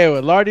Lardy. Yeah,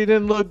 well, Lardy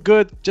didn't look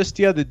good just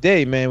the other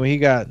day, man, when he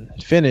got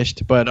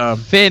finished. But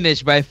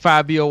finished by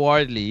Fabio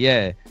Wardley.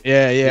 Yeah.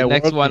 Yeah. The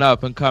next one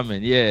up and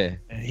coming. Yeah.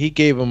 He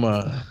gave him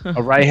a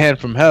right hand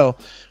from hell,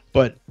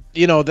 but.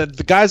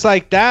 The guys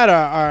like that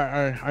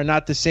are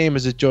not the same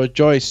as a Joe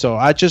Joyce. So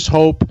I just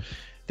hope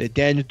that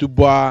Daniel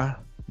Dubois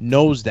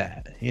knows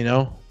that,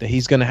 that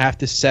he's gonna have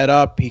to set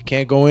up. He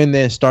can't go in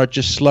there and start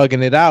just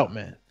slugging it out,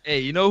 man.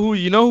 Hey, you know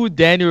who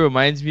Daniel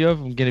reminds me of?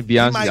 I'm gonna be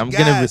honest with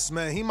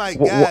you. He might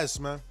gas,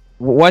 man.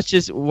 Watch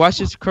this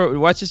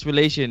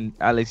relation,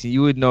 Alex, and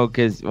you would know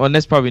because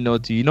that's probably know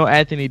too. You know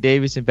Anthony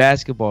Davis in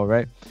basketball,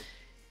 right?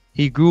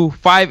 He grew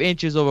 5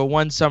 inches over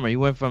one summer. He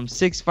went from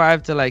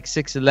 6'5" to like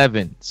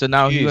 6'11". So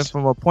now he went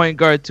from a point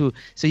guard to.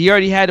 So he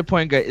already had a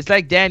point guard. It's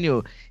like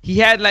Daniel. He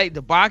had like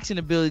the boxing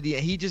ability,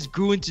 and he just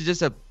grew into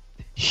just a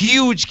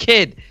huge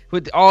kid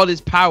with all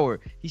his power.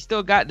 He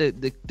still got the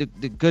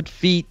good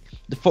feet,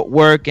 the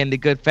footwork, and the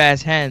good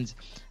fast hands.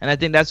 And I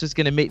think that's what's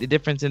gonna make the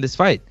difference in this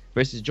fight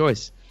versus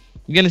Joyce.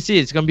 You're gonna see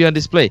it. It's gonna be on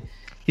display.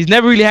 He's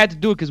never really had to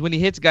do it because when he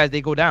hits guys,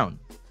 they go down.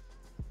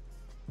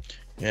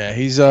 Yeah,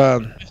 he's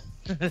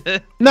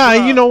Nah,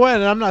 you know what?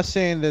 And I'm not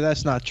saying that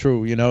that's not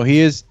true.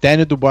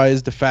 Daniel Dubois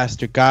is the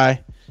faster guy.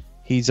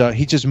 He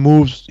just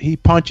moves. He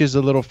punches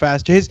a little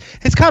faster. His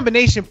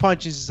combination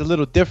punches is a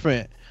little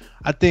different.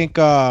 I think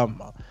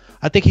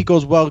he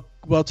goes well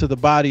to the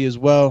body as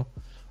well.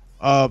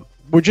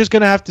 We're just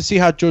gonna have to see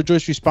how Joe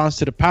Joyce responds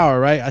to the power,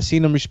 right? I've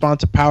seen him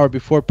respond to power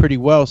before pretty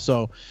well.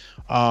 So,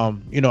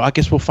 I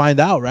guess we'll find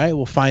out, right?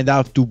 We'll find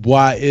out if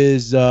Dubois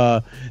is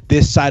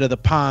this side of the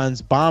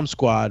pond's bomb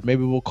squad.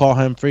 Maybe we'll call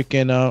him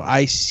freaking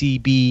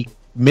ICB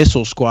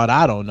missile squad.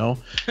 I don't know.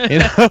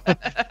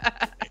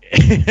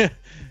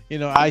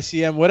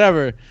 ICM,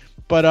 whatever.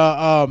 But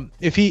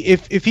if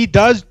he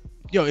does,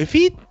 if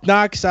he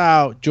knocks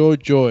out Joe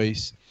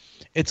Joyce,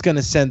 it's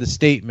gonna send a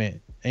statement.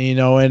 And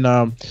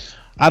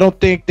I don't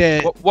think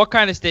that. What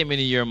kind of statement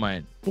in your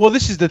mind? Well,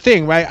 this is the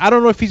thing, right? I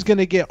don't know if he's going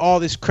to get all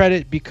this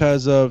credit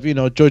because of,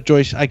 Joe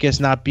Joyce, I guess,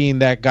 not being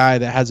that guy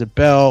that has a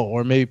belt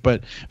or maybe.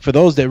 But for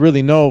those that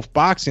really know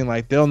boxing,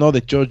 like they'll know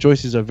that Joe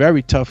Joyce is a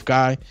very tough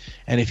guy.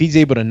 And if he's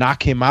able to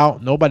knock him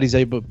out, nobody's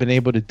been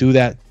able to do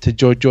that to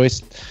Joe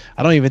Joyce.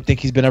 I don't even think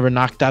he's been ever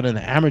knocked out in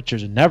the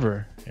amateurs.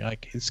 Never.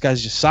 Like, this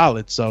guy's just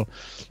solid. So,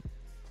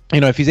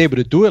 if he's able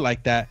to do it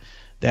like that,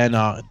 then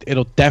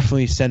it'll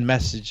definitely send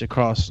message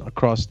across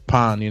the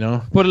pond,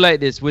 Put it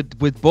like this.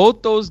 With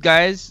both those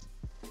guys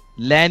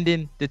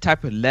landing the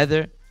type of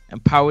leather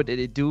and power that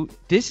they do,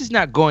 this is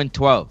not going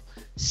 12.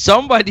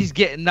 Somebody's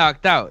getting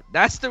knocked out.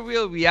 That's the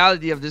real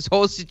reality of this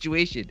whole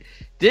situation.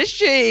 This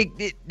shit,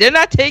 they're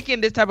not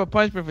taking this type of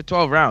punishment for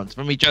 12 rounds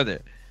from each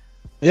other.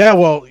 Yeah,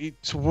 well,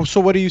 so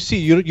what do you see?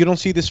 You don't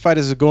see this fight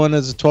as going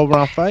as a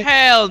 12-round fight?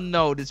 Hell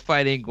no, this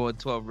fight ain't going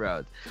 12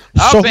 rounds.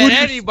 I'll bet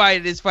anybody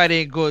this fight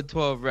ain't going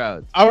 12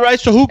 rounds. All right,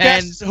 so who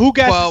gasses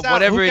out?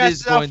 Whatever it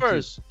is going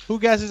first? Who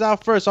gasses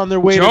out first on their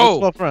way to the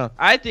 12th round?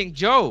 I think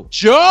Joe.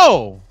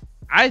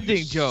 I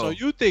think Joe. So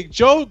you think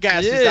Joe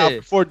gasses out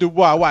before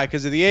Dubois? Why?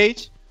 Because of the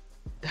age?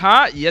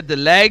 Yeah, the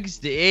legs,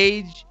 the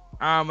age.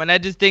 And I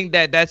just think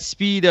that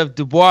speed of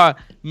Dubois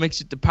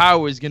mixed with the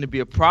power is going to be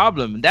a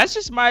problem. That's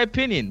just my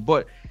opinion.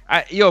 But,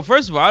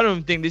 first of all, I don't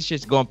even think this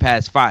shit's going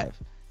past 5.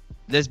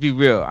 Let's be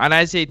real. And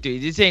I say 3.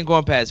 This ain't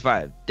going past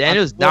 5.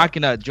 Daniel's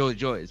knocking out Joe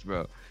Joyce,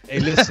 bro. Hey,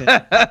 listen.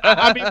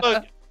 I mean,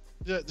 look.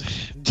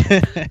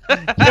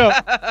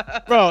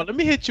 Bro, let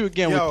me hit you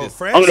again with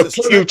this. I'm going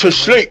to put you to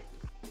sleep.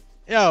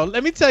 Yo,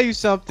 let me tell you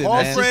something,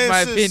 man. That's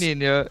my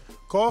opinion, yo.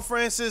 Call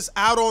Francis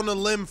out on the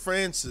limb,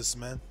 Francis,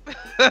 man.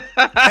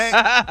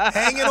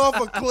 Hanging off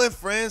a cliff,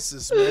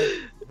 Francis,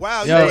 man.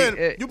 Wow,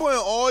 you putting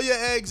all your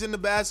eggs in the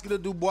basket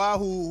of Dubois,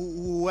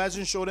 who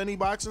hasn't showed any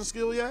boxing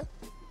skill yet?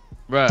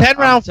 Bruh,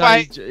 10-round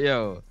fight.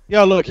 Yo,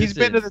 look, he's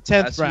been to the 10th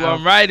round. That's who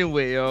I'm riding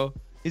with, yo.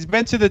 He's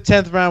been to the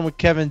 10th round with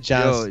Kevin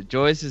Johnson. Yo,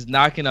 Joyce is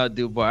knocking out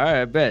Dubois. All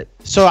right, I bet.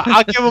 So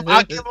I'll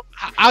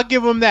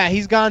give him that.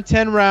 He's gone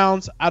 10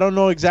 rounds. I don't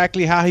know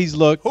exactly how he's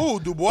looked. Who,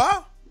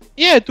 Dubois?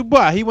 Yeah,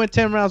 Dubois. He went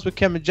 10 rounds with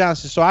Kevin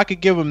Johnson, so I could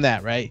give him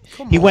that, right?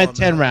 He went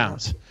 10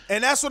 rounds.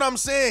 And that's what I'm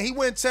saying. He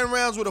went 10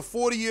 rounds with a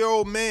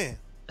 40-year-old man.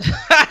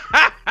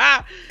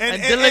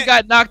 and Dylan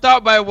got knocked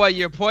out by what,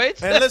 your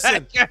points? And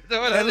listen,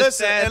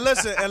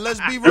 and let's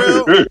be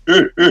real.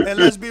 And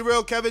let's be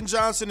real. Kevin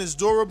Johnson is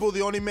durable.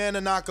 The only man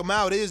to knock him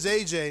out is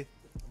AJ.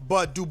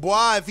 But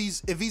Dubois,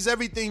 if he's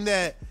everything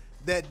that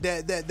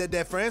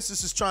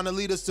Francis is trying to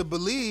lead us to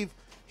believe,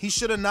 he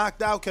should have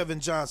knocked out Kevin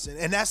Johnson.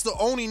 And that's the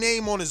only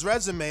name on his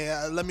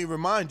resume. Let me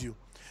remind you.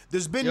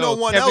 There's been no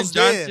one else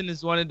there. Kevin Johnson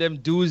is one of them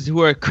dudes who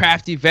are a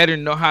crafty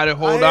veteran, know how to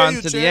hold on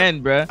to the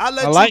end, bro. I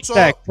like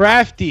that,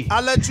 crafty.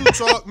 I let you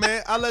talk,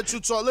 man. I let you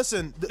talk.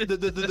 Listen,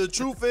 the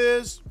truth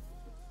is,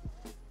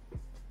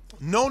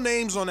 no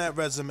names on that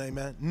resume,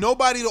 man.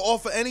 Nobody to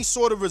offer any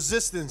sort of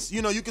resistance.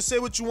 You know, you can say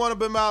what you want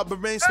about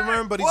Bermane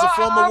Stiverne, but he's a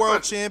former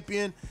world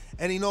champion,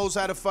 and he knows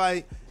how to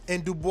fight,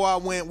 and Dubois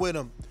went with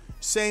him.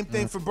 Same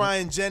thing for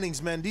Brian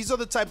Jennings, man. These are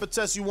the type of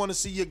tests you want to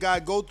see your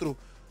guy go through.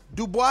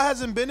 Dubois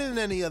hasn't been in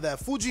any of that.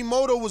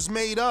 Fujimoto was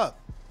made up.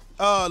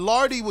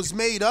 Lardy was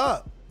made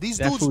up. These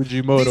that dudes,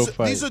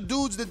 Fujimoto these are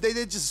dudes that they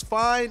just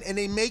find and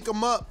they make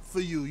them up for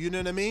you. You know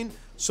what I mean?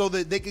 So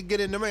that they could get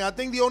in the ring. I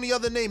think the only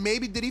other name,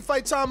 maybe, did he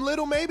fight Tom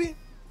Little? Maybe.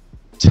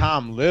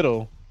 Tom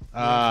Little.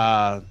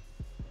 No.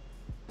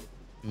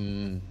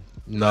 He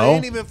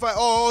didn't even fight.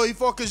 Oh, he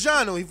fought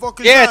Cajano.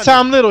 Yeah,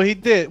 Tom Little. He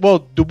did. Well,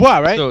 Dubois,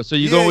 right? So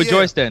you're going with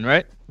Joyce then,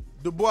 right?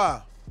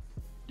 Dubois.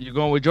 You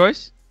going with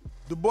Joyce?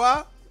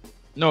 Dubois.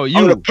 No, you.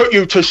 I'm gonna put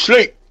you to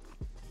sleep.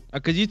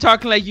 Cause you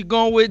talking like you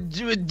going with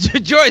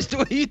Joyce.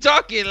 What are you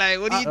talking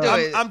like? What are you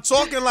doing? I'm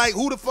talking like,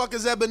 who the fuck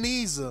is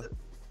Ebenezer?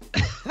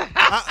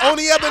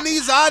 Only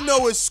Ebenezer I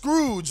know is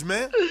Scrooge,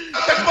 man. It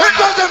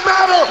doesn't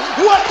matter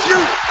what you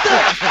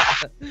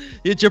think.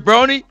 You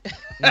jabroni?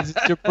 He's a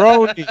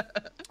jabroni.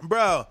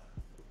 Bro,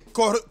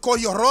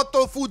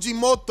 Koyoroto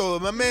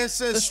Fujimoto. My man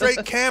says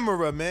straight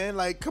camera, man.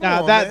 Like, come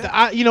on,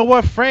 man. You know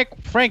what?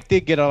 Frank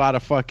did get a lot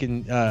of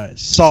fucking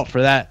salt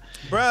for that.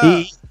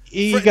 Bro,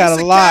 he got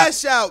a lot.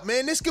 Cash out,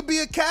 man. This could be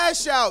a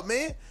cash out,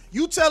 man.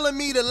 You telling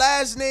me the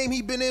last name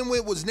he been in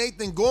with was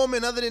Nathan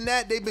Gorman? Other than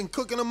that, they've been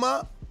cooking him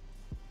up?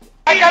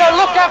 I gotta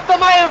look after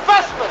my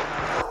investment.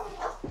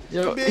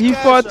 Yo, he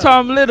fought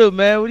Tom Little,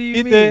 man. What do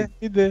you mean?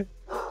 He did.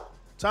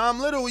 Tom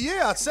Little,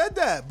 yeah, I said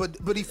that, but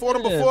he fought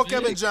him before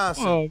Kevin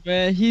Johnson. Oh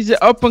man, he's an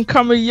up and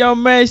coming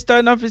young man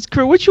starting off his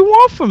career. What you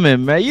want from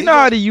him, man? You know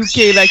how the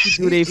UK like to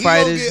do their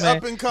fighters, man.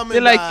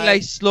 They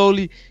like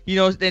slowly,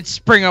 then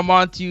spring them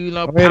onto you.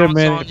 Wait a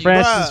minute,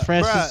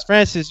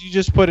 Francis, you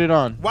just put it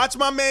on. Watch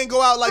my man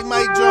go out like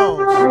Mike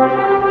Jones.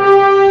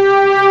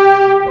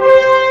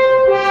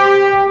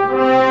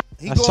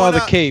 I saw the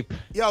cape.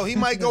 Yo, he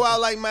might go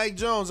out like Mike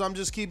Jones. I'm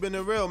just keeping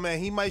it real, man.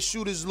 He might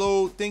shoot his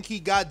load, think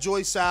he got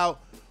Joyce out.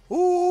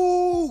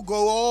 Ooh,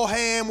 go all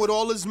ham with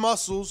all his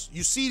muscles.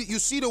 You see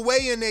the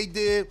weigh-in they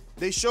did.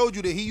 They showed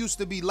you that he used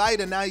to be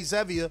lighter, now he's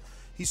heavier.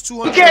 He's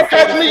 200. You can't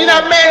touch me, you're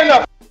not man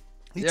enough.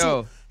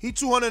 He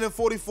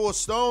 244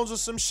 stones or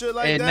some shit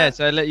like that. Hey, Nets,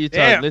 I let you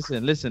talk. Damn.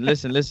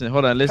 Listen.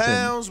 Hold on, listen.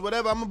 Pounds,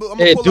 whatever. I'm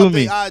gonna pull up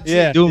the IG.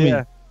 Yeah, do me.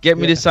 Get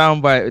me the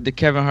soundbite, the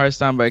Kevin Hart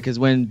soundbite, because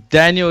when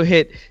Daniel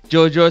hit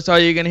Joe Joyce, all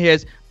you're gonna hear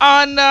is,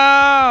 "Oh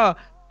no,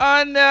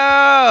 oh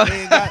no."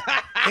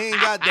 He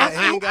ain't got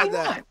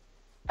that.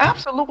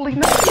 Absolutely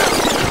not.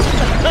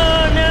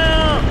 Oh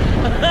no!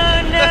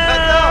 Oh no!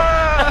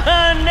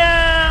 Oh no!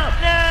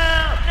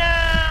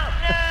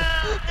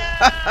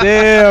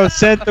 Damn,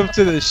 sent them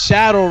to the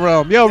shadow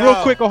realm. Yo, real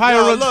quick,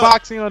 Ohio Runs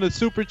Boxing on the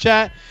super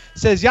chat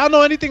says, y'all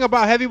know anything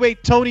about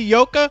heavyweight Tony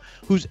Yoka,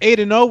 who's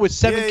 8-0 with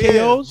 7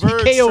 KOs? He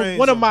KO'd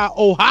one of my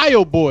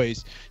Ohio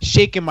boys.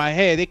 Shaking my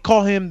head. They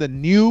call him the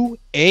new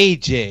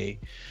AJ.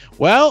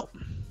 Well,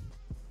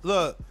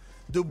 look,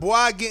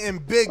 Dubois getting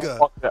bigger.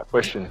 That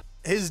question.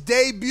 His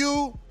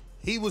debut,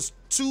 he was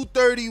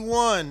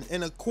 231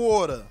 and a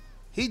quarter.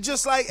 He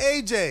just like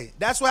AJ.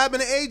 That's what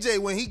happened to AJ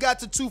when he got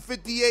to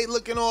 258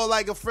 looking all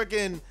like a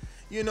freaking,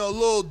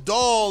 little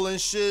doll and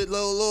shit,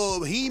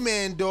 little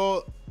He-Man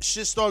doll.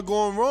 Shit started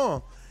going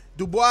wrong.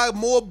 Dubois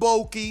more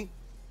bulky,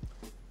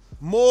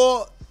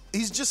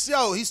 he's just,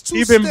 he's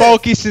too stiff. He been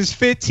bulky since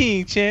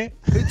 15, champ.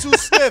 He too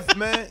stiff,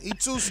 man. He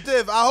too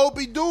stiff. I hope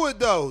he do it,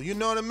 though. You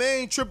know what I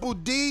mean? Triple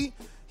D.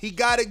 He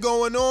got it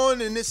going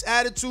on, and this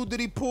attitude that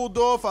he pulled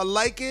off, I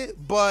like it.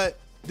 But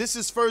this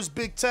is first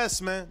big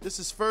test, man. This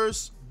is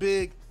first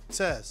big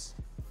test.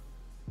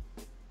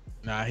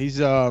 Nah, he's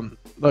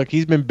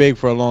he's been big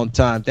for a long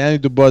time. Danny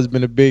Dubois has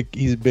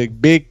he's a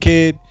big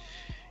kid.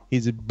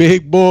 He's a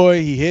big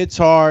boy. He hits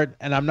hard,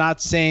 and I'm not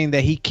saying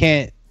that he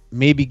can't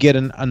maybe get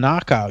a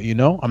knockout.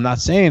 I'm not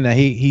saying that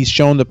he's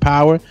shown the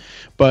power,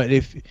 but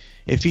if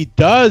he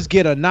does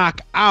get a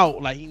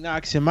knockout, like he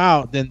knocks him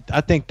out, then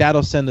I think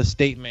that'll send a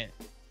statement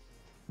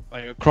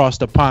like across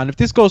the pond. If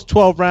this goes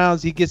 12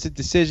 rounds, he gets a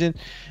decision.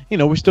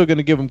 We're still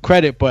gonna give him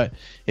credit. But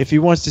if he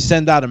wants to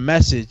send out a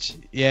message,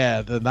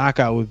 yeah, the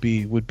knockout would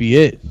be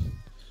it.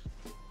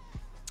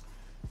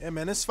 Yeah,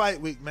 man, it's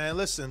fight week, man.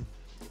 Listen,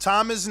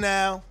 time is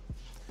now.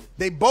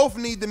 They both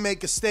need to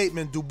make a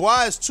statement.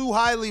 Dubois is too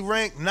highly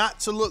ranked not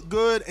to look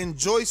good, and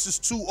Joyce is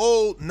too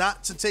old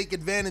not to take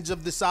advantage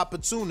of this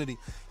opportunity.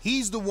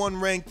 He's the one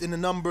ranked in the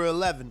number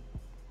 11.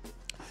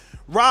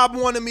 Rob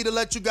wanted me to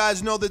let you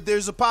guys know that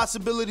there's a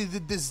possibility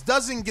that this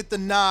doesn't get the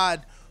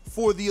nod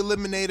for the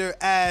Eliminator,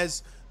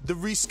 as the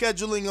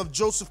rescheduling of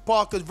Joseph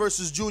Parker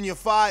versus Junior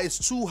Fa is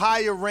two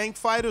higher ranked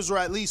fighters, or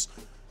at least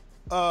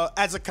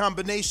as a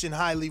combination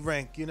highly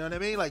ranked. You know what I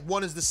mean? Like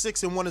one is the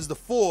 6 and one is the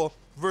 4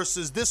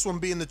 versus this one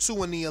being the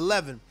 2 and the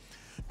 11.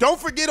 Don't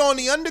forget, on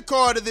the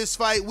undercard of this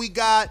fight, we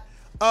got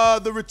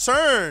the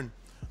return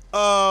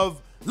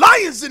of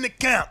Lions in the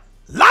Camp.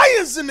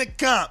 Lions in the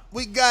Camp.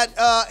 We got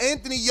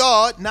Anthony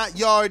Yard, not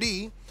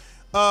Yardy,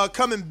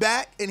 coming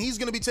back, and he's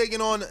going to be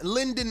taking on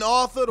London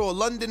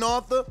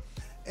Arthur.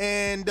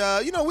 And,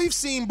 we've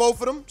seen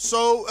both of them,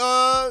 so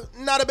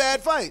not a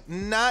bad fight.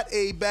 Not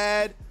a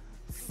bad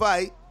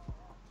fight.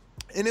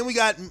 And then we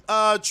got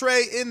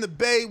Trey in the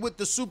Bay with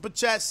the super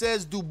chat,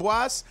 says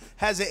Dubois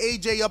has an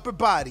AJ upper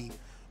body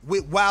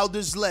with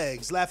Wilder's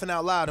legs. Laughing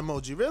out loud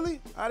emoji. Really?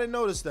 I didn't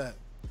notice that.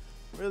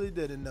 Really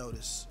didn't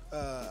notice.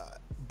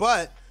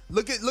 But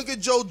look at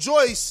Joe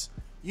Joyce.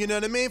 You know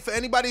what I mean? For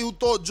anybody who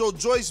thought Joe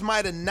Joyce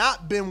might have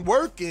not been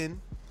working,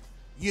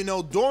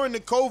 during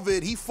the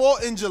COVID, he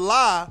fought in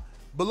July,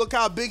 but look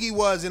how big he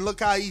was, and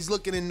look how he's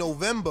looking in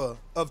November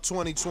of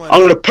 2020. I'm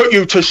going to put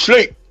you to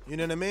sleep. You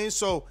know what I mean?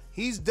 So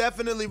he's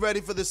definitely ready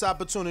for this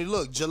opportunity.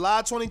 Look,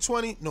 July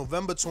 2020,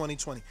 November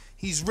 2020.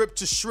 He's ripped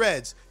to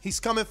shreds.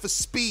 He's coming for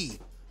speed.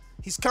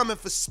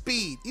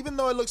 Even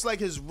though it looks like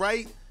his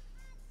right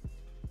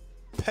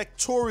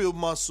pectoral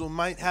muscle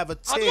might have a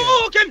tear.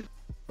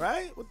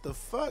 Right? What the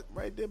fuck?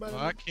 Right there by the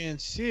I can't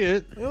see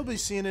it. You'll be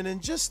seeing it in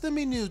just a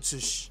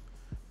minute.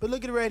 But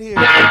look at it right here.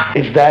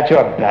 Is that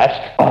your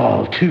best?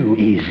 All too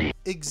easy.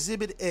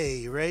 Exhibit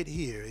A right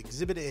here.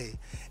 Exhibit A.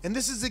 And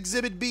this is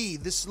Exhibit B,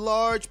 this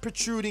large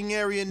protruding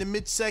area in the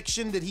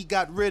midsection that he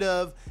got rid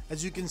of.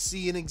 As you can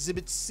see in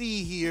Exhibit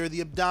C here, the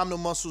abdominal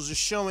muscles are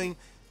showing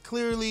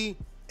clearly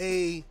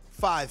a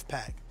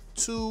 5-pack.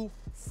 2,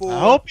 4. I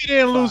hope he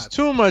didn't lose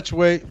too much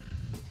weight.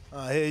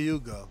 Here you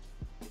go.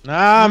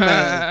 Nah,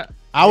 man.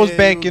 I was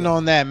banking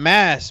on that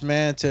mass,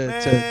 man,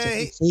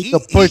 to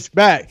push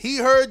back. He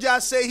heard y'all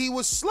say he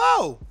was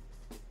slow.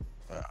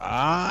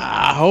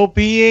 I hope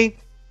he ain't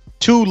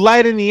too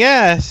light in the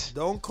ass.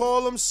 Don't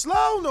call him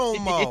slow no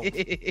more.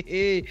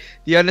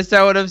 You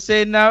understand what I'm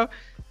saying now?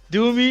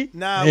 Do me?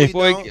 Nah,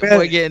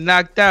 boy getting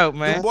knocked out,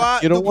 man.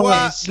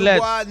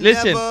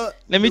 Listen,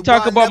 let me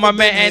talk about my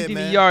man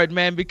Anthony Yard,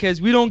 man, because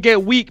we don't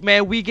get weak,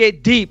 man. We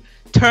get deep.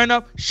 Turn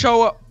up,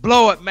 show up,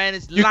 blow up, man.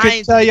 It's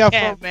Lions in the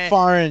Camp,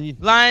 man.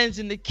 Lions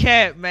in the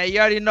Camp, man. You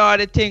already know how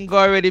the thing go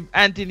already.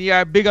 Anthony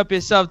Yard, big up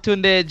yourself.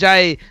 Tunde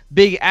Ajayi,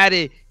 Big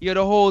Addy. You're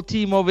the whole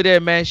team over there,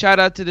 man. Shout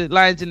out to the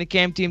Lions in the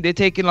Camp team. They're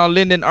taking on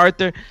Lyndon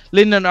Arthur.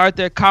 Lyndon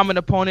Arthur, common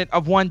opponent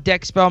of one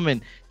Dex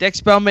Spellman. Dex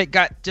Spellman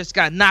just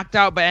got knocked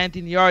out by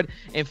Anthony Yard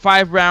in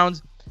 5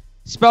 rounds.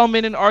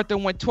 Spellman and Arthur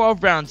went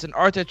 12 rounds, and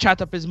Arthur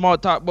chat up his mouth,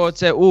 talk about,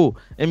 said, ooh,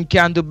 him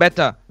can do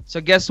better. So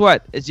guess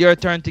what? It's your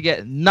turn to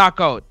get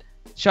knockout.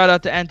 Shout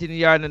out to Anthony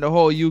Yard and the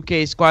whole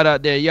UK squad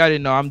out there. You already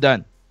know I'm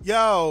done.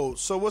 Yo,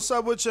 so what's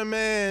up with your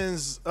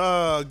man's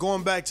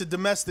going back to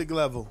domestic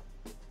level?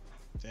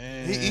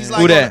 He's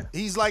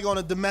like on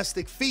a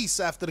domestic feast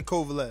after the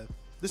Kovalev.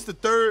 This the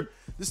third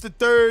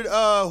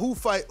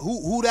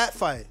who that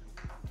fight?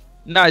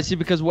 Nah, see,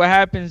 because what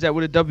happens that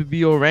with a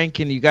WBO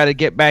ranking, you gotta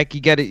get back,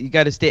 you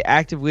gotta stay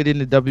active within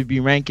the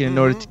WBO ranking in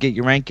order to get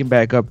your ranking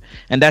back up,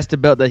 and that's the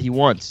belt that he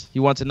wants. He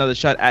wants another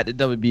shot at the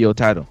WBO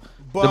title.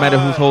 No matter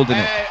who's holding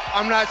it.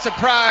 I'm not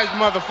surprised,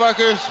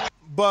 motherfuckers.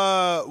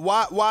 But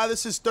why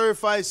this is third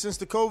fight since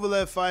the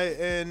Kovalev fight,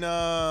 and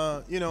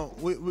we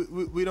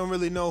don't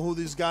really know who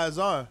these guys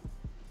are.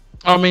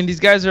 I mean,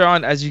 these guys are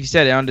on, as you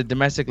said, on the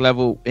domestic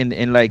level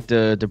in like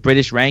the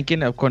British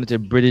ranking, according to the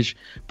British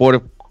Board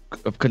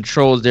of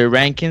Controls, their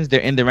rankings. They're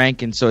in the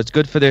rankings, so it's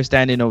good for their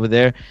standing over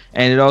there,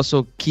 and it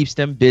also keeps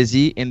them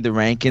busy in the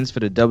rankings for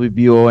the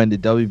WBO and the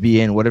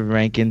WBA and whatever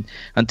ranking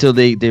until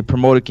the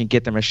promoter can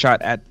get them a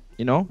shot at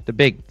the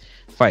big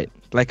fight,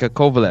 like a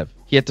Kovalev.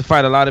 He had to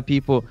fight a lot of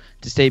people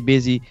to stay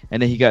busy, and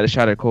then he got a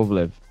shot at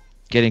Kovalev,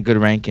 getting good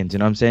rankings. You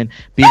know what I'm saying?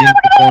 Beating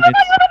opponents,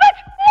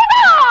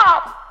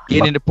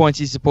 getting the points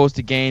he's supposed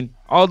to gain.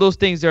 All those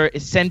things are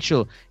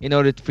essential in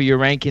order for your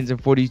rankings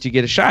and for you to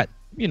get a shot.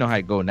 You know how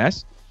it go,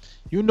 Ness.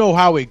 You know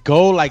how it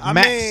go, like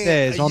Max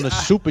says on the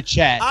super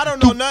chat. I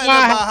don't know nothing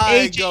about how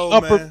it go,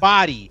 upper man.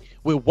 body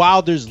with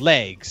Wilder's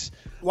legs.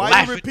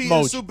 Why you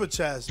repeating super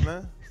chats,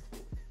 man?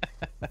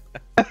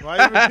 Why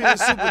you repeating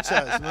super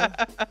chats, man?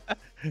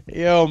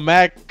 Yo,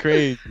 Mac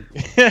crazy.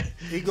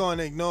 He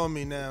gonna ignore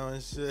me now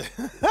and shit.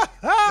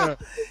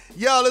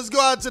 Yo, let's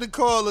go out to the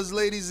callers,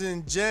 ladies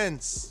and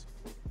gents.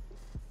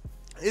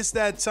 It's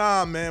that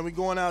time, man. We're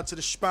going out to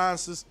the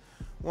sponsors.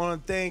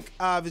 Want to thank,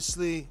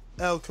 obviously,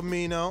 El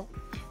Camino.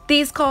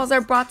 These calls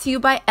are brought to you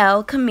by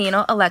El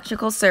Camino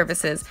Electrical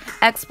Services,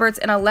 experts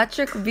in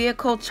electric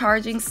vehicle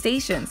charging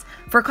stations.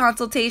 For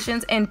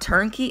consultations and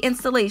turnkey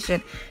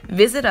installation,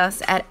 visit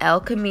us at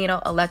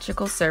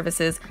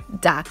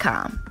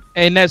elcaminoelectricalservices.com.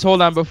 Hey, Ness,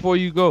 hold on. Before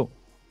you go,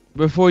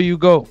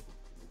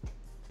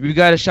 we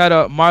got to shout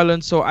out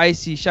Marlon So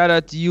Icy. Shout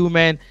out to you,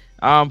 man,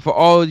 for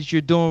all that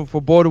you're doing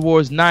for Border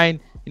Wars 9.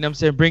 You know what I'm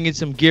saying? Bringing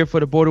some gear for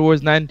the Border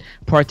Wars 9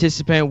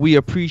 participant. We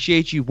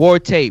appreciate you. War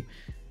Tape,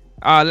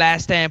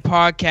 Last Stand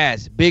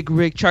Podcast, Big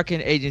Rig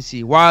Trucking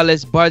Agency,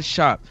 Wireless Bud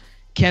Shop,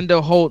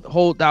 Kendall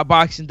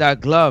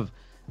Holt.boxing.glove,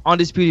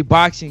 Undisputed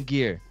Boxing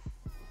Gear,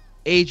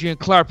 Adrian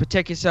Clark,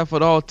 Protect Yourself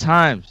at All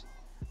Times,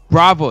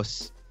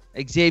 Bravos,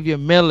 Xavier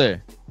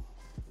Miller.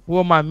 Who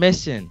am I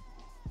missing?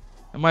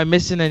 Am I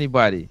missing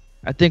anybody?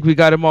 I think we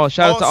got them all.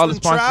 Shout out to all the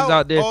sponsors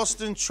out there.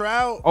 Austin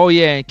Trout. Oh,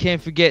 yeah, and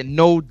can't forget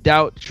No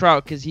Doubt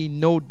Trout, because he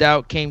no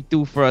doubt came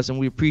through for us, and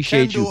we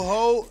appreciate Kendall you.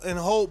 Holt and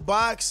Holt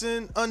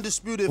Boxing,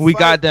 Undisputed We Fight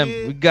got them.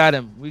 Gear, We got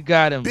him. We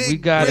got him. Big We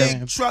got Rig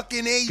him.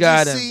 Trucking Agency.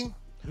 Got him.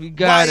 We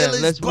got him.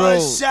 Wireless Let's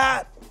Buzz roll.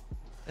 Shop.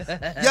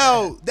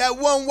 Yo, that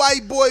one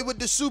white boy with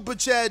the super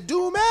chat,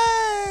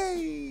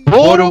 Dume.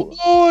 Border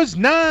Wars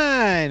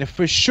 9.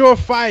 For sure,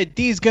 Fire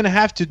D's going to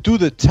have to do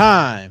the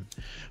time.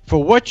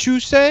 For what you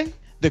say,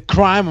 the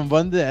crime of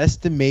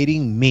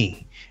underestimating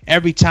me.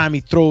 Every time he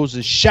throws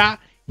a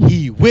shot,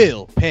 he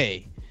will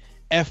pay.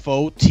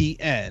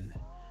 FOTN.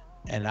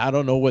 And I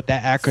don't know what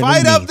that acronym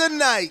Fight means. of the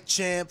night,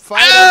 champ.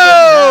 Fight of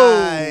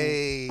the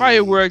night.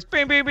 Fireworks.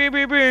 Bing, bing, bing,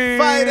 bing, bing.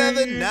 Fight of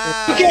the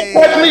night. You can't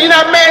touch me, you're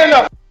not man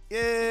enough.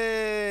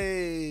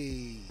 Yay.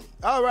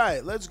 All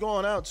right, let's go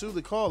on out to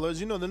the callers.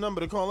 You know the number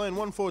to call in,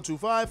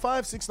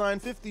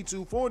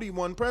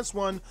 1-425-569-5241. Press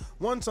 1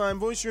 time.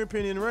 Voice your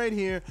opinion right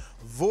here.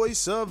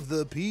 Voice of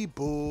the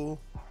people.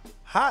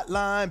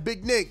 Hotline.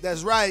 Big Nick,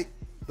 that's right.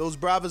 Those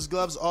Bravos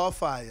gloves are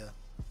fire.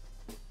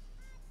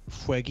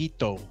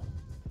 Fueguito.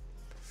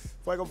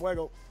 Fuego,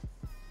 fuego.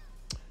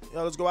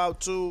 Yo, let's go out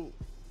to...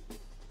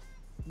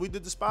 We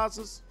did the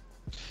sponsors?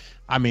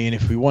 I mean,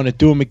 if we want to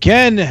do them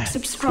again,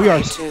 Subscribe we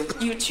are... to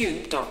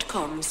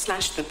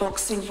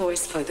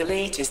youtube.com/theboxingvoice for the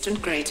latest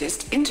and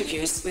greatest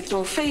interviews with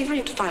your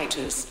favorite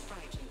fighters.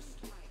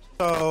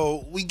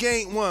 So, we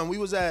gained one. We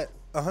was at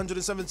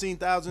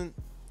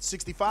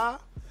 117,065.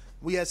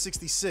 We had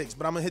 66,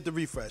 but I'm going to hit the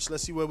refresh.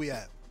 Let's see where we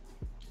at.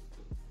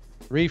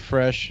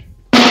 Refresh.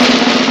 That's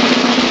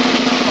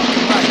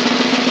fucking right.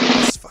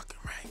 That's fucking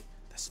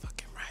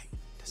right.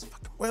 That's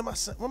fucking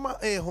right. Where my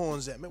air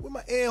horns at, man? Where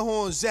my air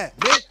horns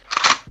at, man?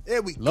 There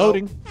we go.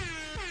 Loading.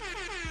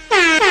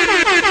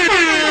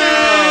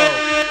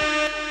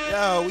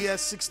 Yo, we at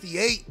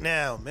 68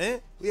 now,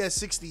 man. We at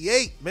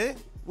 68, man.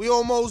 We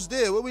almost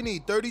there. What we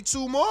need?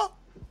 32 more?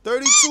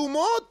 32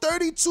 more?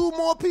 32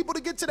 more people to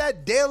get to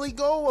that daily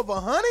goal of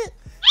 100?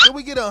 Can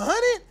we get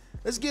 100?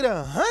 Let's get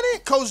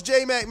 100. Coach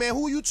J-Mac, man,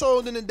 who you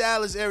told in the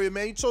Dallas area,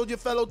 man? You told your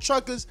fellow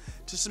truckers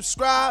to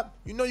subscribe.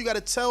 You know you got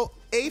to tell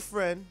a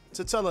friend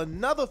to tell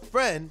another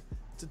friend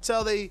to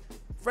tell their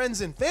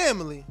friends and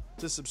family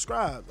to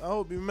subscribe. I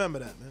hope you remember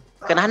that, man.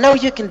 And I know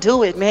you can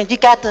do it, man. You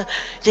got to.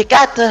 Yeah,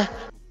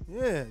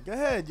 go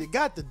ahead. You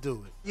got to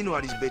do it. You know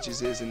how these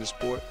bitches is in the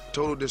sport.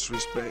 Total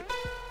disrespect.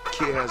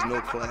 Kid has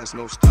no class,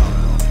 no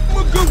style. I'm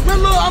a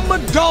gorilla, I'm a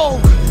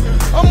dog.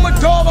 I'm a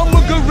dog, I'm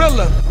a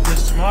gorilla. The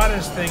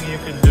smartest thing you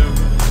can do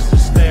is to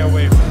stay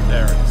away from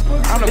Derek.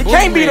 It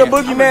can't be the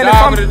boogeyman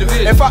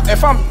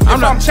if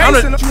I'm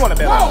chasing him. You want to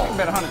bet? You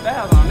bet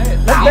 100,000 on that.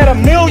 Let's bet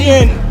 $1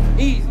 million.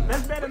 Easy.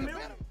 Let's bet $1 million.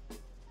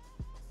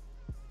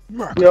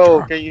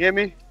 Yo, can you hear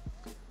me?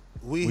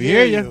 We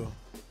hear you.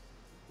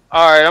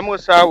 All right, I'm gonna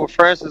side with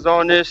Francis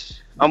on this.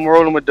 I'm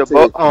rolling with the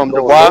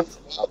Dubois.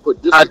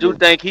 I do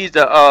think he's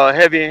the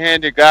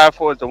heavy-handed guy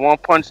for the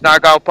one-punch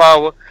knockout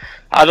power.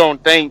 I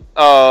don't think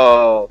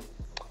the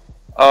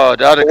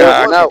other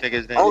guy, I can't think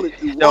his name.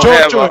 Don't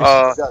have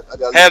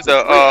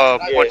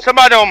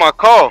somebody on my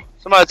call.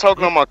 Somebody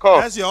talking on my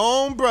call. That's your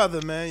own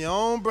brother, man. Your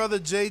own brother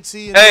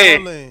JT in New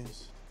Orleans.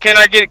 Can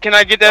I get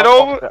that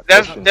over?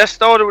 That's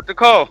started with the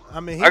call. I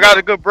mean, I got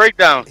a good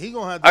breakdown. He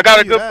gonna have to I got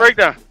a give you good that.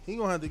 breakdown. He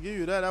gonna have to give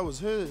you that. That was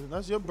his.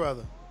 That's your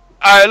brother.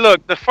 All right,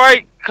 look, the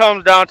fight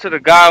comes down to the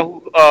guy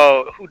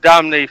who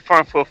dominates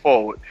front foot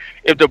forward.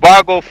 If the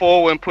bar go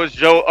forward and puts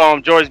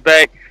Joyce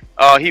back,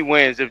 he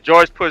wins. If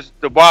Joyce puts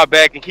the bar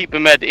back and keep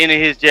him at the end of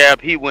his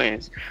jab, he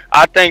wins.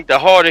 I think the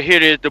harder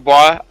hitter is the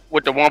bar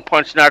with the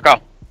one-punch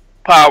knockout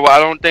power. I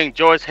don't think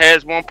Joyce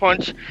has one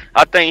punch.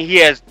 I think he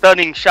has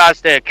stunning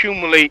shots that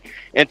accumulate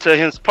into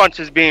his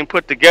punches being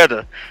put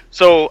together.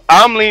 So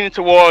I'm leaning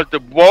towards the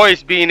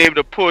boys being able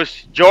to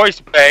push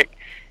Joyce back,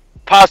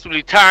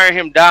 possibly tiring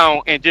him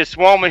down and just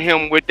swarming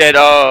him with that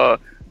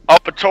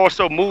upper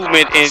torso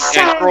movement and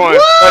throwing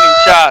stunning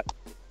shots.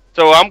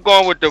 So I'm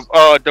going with the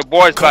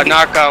boys by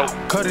knockout.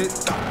 Cut it.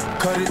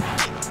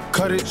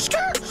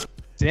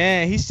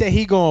 Damn, he said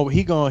he gonna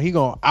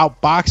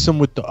outbox him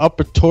with the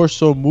upper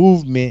torso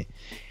movement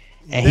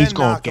and Then he's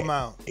gonna knock him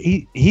out.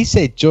 He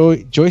said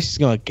Joyce is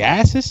gonna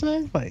gas his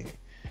son. Like,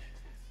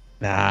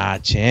 nah,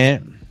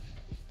 champ,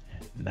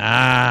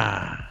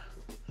 nah.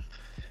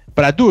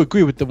 But I do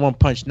agree with the one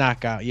punch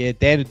knockout. Yeah,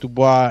 Daniel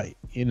Dubois,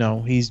 you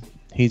know, he's been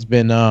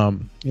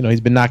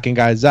he's been knocking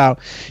guys out.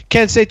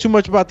 Can't say too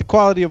much about the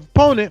quality of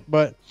opponent,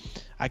 but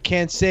I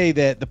can say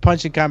that the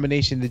punching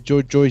combination that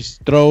Joyce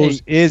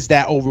throws is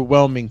that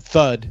overwhelming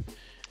thud.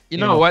 You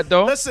know what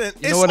though? Listen,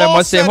 you know what I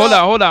must say? Hold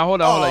on. You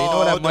know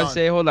what I must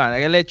say? Hold on. I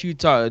gotta let you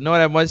talk. You know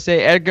what I must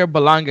say? Edgar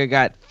Berlanga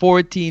got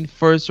 14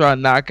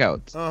 first-round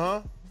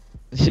knockouts.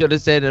 Should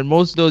have said that.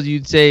 Most of those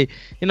you'd say,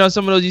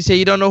 some of those you say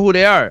you don't know who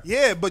they are.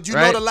 Yeah, but you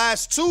right? know the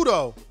last two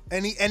though,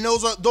 and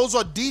those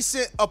are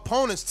decent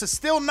opponents to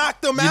still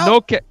knock them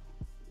out.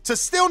 To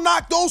still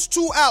knock those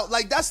two out,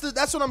 like that's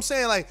what I'm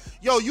saying. Like,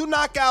 yo, you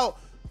knock out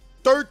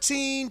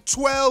 13,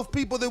 12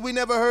 people that we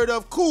never heard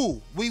of.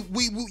 Cool, we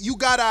you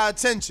got our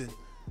attention.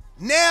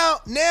 Now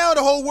the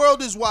whole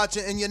world is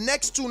watching, and your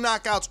next two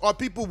knockouts are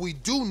people we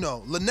do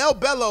know. Linnell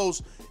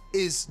Bellows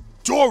is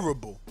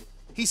durable.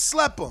 He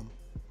slept him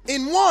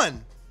in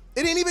one.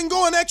 It didn't even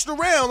go an extra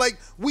round. Like,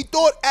 we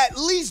thought at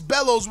least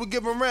Bellows would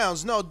give him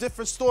rounds. No,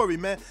 different story,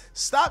 man.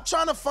 Stop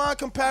trying to find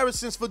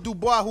comparisons for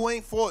Dubois, who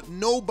ain't fought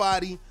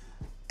nobody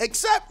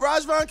except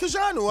Razvan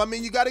Kajanu. I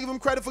mean, you got to give him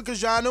credit for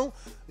Kajanu,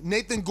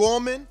 Nathan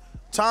Gorman,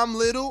 Tom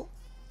Little,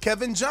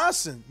 Kevin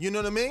Johnson. You know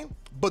what I mean?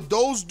 But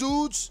those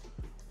dudes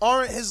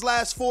aren't his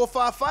last 4 or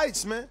 5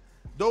 fights, man.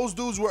 Those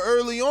dudes were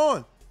early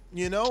on,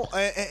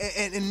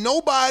 and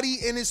nobody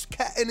in his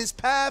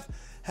path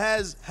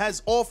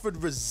has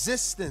offered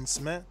resistance,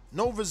 man.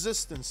 No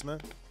resistance, man.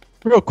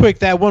 Real quick,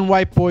 that one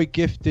white boy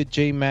gifted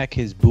J-Mac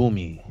his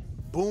boomy.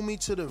 Boomy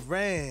to the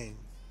ring.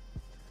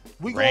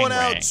 We Rang, going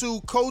out rang.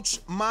 to Coach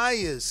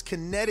Myers,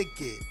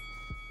 Connecticut.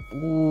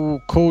 Ooh,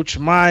 Coach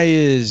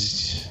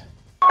Myers.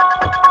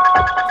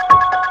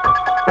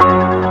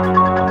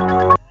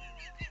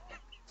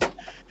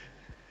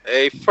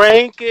 Hey,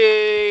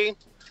 Frankie.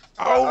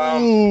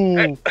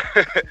 Oh.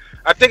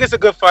 I think it's a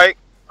good fight.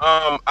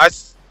 I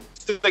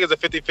still think it's a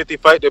 50-50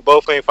 fight. They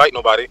both ain't fight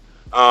nobody.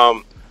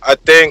 I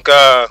think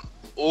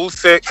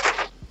Usyk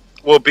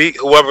will beat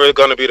whoever is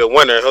going to be the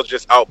winner. He'll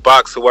just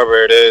outbox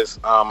whoever it is.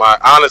 I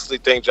honestly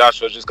think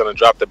Joshua's just going to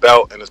drop the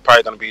belt, and it's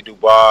probably going to be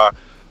Dubois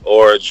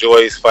or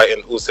Joyce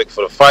fighting Usyk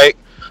for the fight.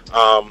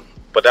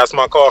 But that's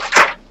my call.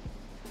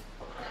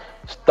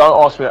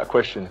 Don't ask me that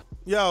question.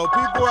 Yo,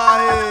 people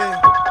out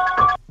here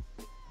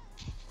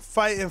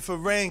fighting for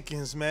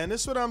rankings, man.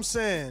 That's what I'm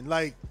saying.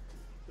 Like,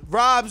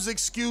 Rob's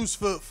excuse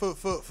for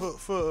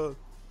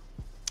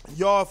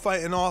y'all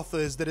fighting Arthur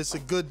is that it's a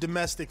good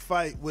domestic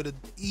fight with an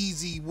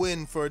easy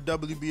win for a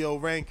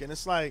WBO ranking.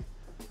 It's like,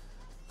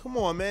 come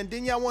on, man.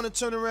 Didn't y'all want to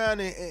turn around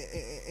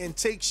and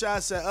take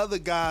shots at other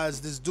guys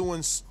that's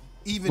doing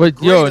even But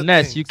greater yo,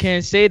 Ness, things? you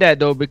can't say that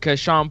though, because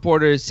Sean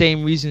Porter,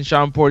 same reason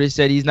Sean Porter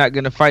said he's not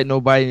gonna fight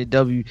nobody in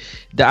the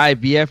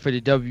IBF or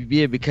the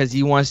WBA, because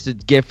he wants to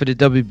get for the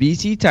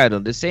WBC title.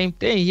 The same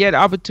thing. He had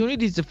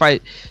opportunities to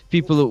fight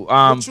people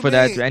for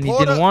that, and he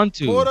didn't want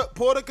to.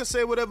 Porter could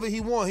say whatever he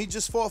want. He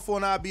just fought for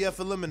an IBF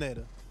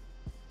eliminator.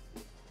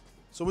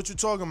 So what you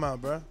talking about,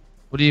 bro?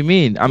 What do you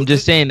mean? I'm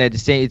just saying that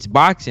it's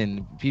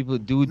boxing. People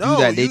do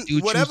that. They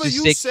do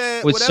choose to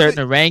stick with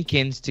certain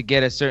rankings to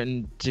get a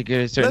certain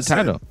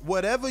title.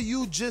 Whatever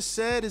you just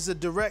said is a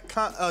direct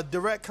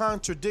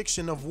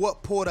contradiction of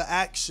what Porter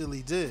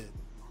actually did.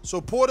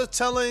 So Porter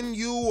telling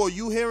you, or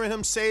you hearing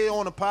him say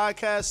on a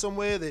podcast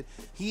somewhere that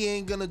he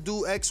ain't gonna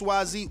do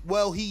XYZ,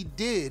 well, he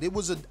did. It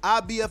was an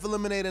IBF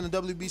eliminator and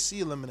a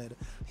WBC eliminator.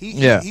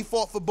 He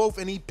fought for both,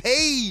 and he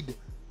paid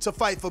to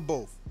fight for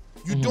both.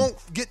 You don't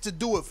get to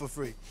do it for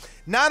free.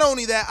 Not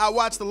only that, I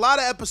watched a lot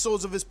of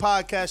episodes of his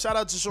podcast. Shout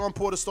out to Sean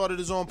Porter, started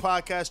his own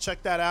podcast.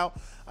 Check that out.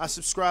 I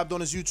subscribed on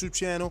his YouTube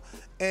channel,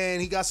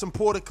 and he got some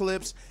Porter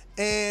clips,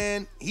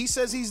 and he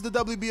says he's the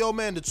WBO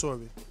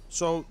mandatory.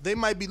 So they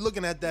might be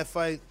looking at that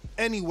fight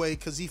anyway,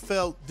 because he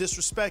felt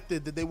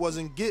disrespected that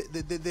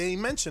they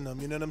ain't mention him.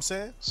 You know what I'm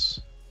saying?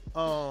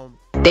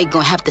 They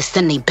gonna have to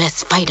send their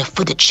best fighter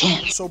for the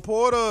champ. So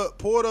Porter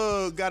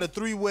got a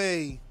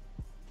 3-way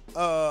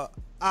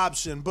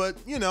option, but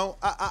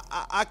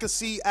I could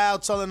see Al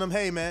telling him,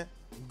 hey man,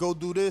 go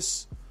do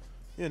this,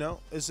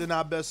 it's in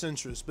our best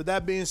interest. But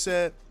that being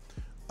said,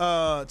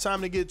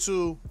 time to get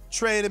to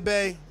Trey in the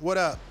Bay. What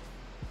up?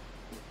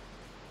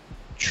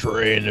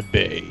 Trey in the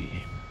Bay.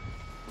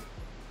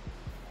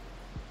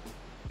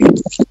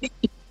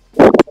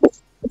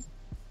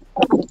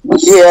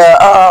 Yeah,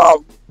 I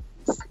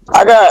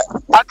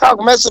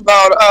talk mess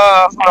about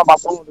hold on, my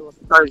phone doing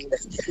crazy.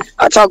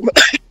 I talk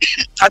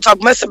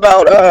mess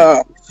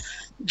about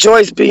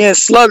Joyce being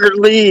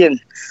sluggardly and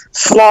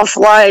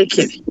sloth-like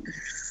and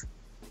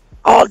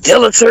all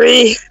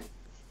dilatory,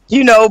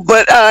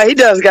 but he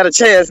does got a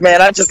chance,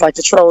 man. I just like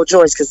to troll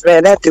Joyce because,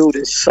 man, that dude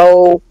is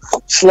so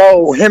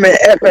slow. Him and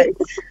F.A.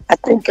 I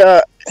think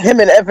him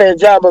and F.A.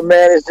 Jabba,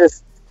 man, is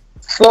just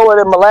slower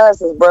than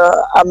molasses, bro.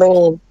 I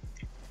mean,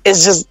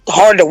 it's just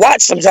hard to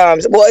watch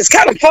sometimes. Well, it's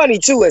kind of funny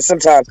too at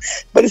sometimes,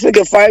 but it's a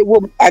good fight.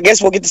 Well, I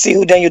guess we'll get to see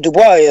who Daniel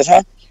Dubois is,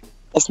 huh?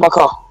 That's my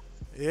call.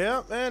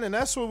 Yeah, man, and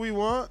that's what we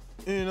want.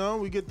 You know,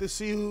 we get to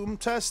see who I'm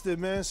tested,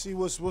 man. See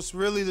what's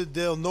really the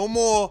deal. No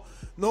more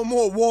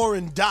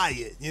Warren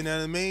Diet. You know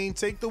what I mean?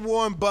 Take the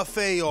Warren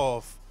Buffet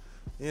off.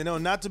 You know,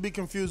 not to be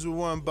confused with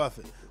Warren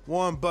Buffett.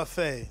 Warren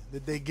Buffet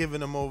that they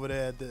giving him over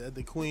there at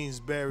the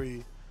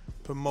Queensberry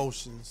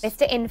Promotions.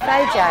 Mr. Info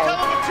Joe.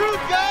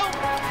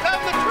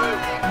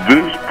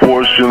 This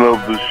portion of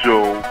the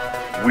show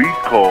we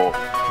call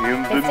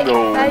In the Mr.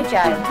 Know, Info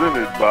Joe.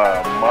 presented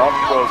by my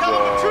brother.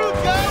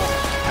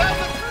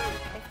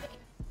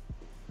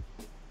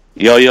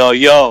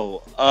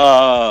 Yo.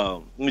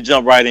 Let me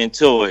jump right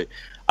into it.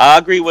 I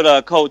agree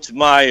with Coach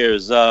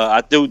Myers.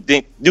 I do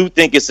think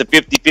it's a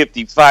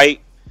 50-50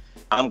 fight.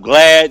 I'm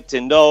glad to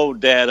know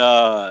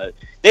that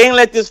they didn't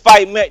let this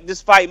fight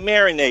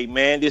marinate,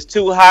 man. There's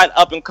two hot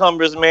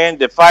up-and-comers, man.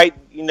 The fight,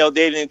 you know,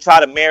 they didn't try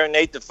to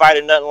marinate the fight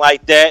or nothing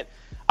like that.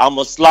 I'm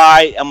going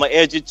to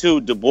edge it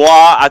to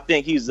Dubois. I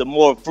think he's the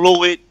more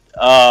fluid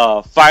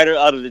fighter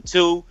out of the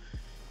two.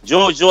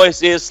 George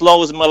Joyce is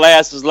slow as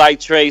molasses, like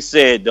Trey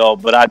said, though.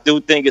 But I do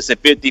think it's a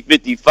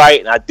 50-50 fight,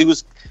 and I do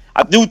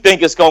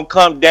think it's going to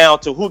come down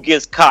to who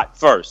gets caught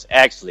first,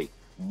 actually,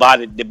 by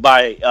the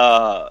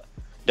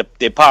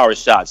power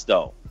shots,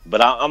 though. But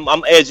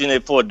I'm edging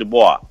it for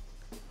Dubois.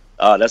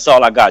 That's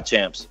all I got,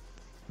 champs.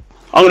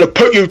 I'm gonna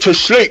put you to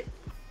sleep.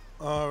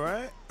 All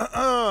right.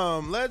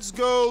 Let's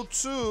go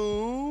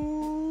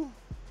to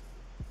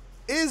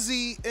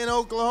Izzy in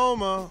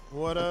Oklahoma.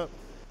 What up?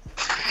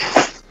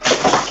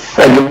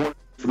 Hey, good morning.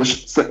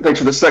 Thanks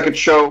for the second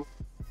show.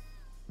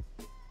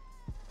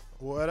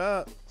 What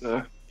up?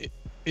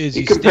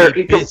 Izzy,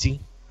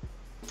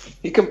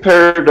 He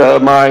compared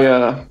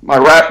my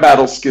rap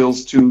battle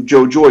skills to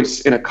Joe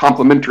Joyce in a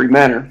complimentary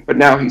manner, but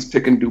now he's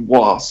picking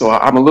Dubois. So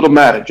I'm a little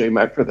mad at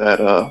J-Mac for that.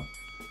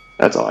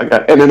 That's all I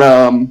got. And then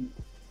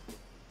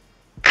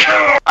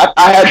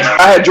I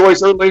had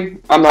Joyce early.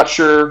 I'm not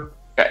sure.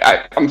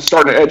 I'm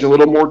starting to edge a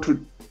little more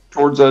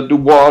towards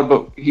Dubois,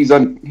 but he's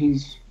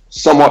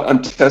somewhat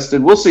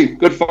untested. We'll see.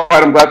 Good fight.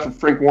 I'm glad for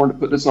Frank Warren to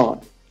put this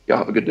on. Y'all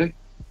have a good day.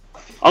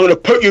 I'm gonna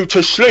put you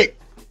to sleep.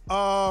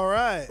 All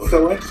right.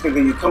 So interesting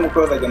when you come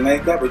across like a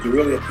nice guy, but you're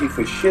really a piece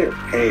of shit.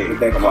 Hey, with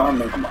that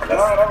comment.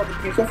 That was a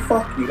piece of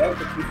fuck you. That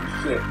was a piece of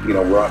shit. You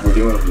know, we're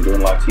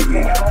doing live TV.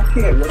 Man, I don't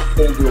care. What's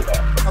going to do about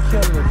it? I'll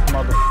tell you this,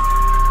 mother.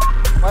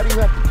 Why do you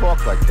have to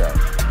talk like that?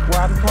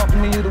 Well, I'm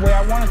talking to you the way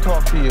I want to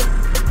talk to you.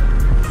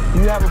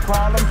 You have a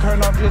problem?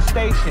 Turn off your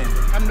station.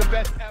 I'm the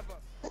best ever.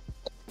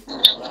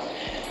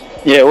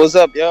 Yeah, what's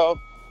up, y'all?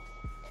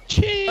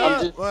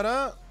 What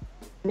up?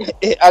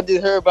 I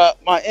just heard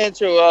about my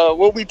intro.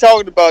 What we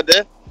talking about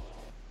there?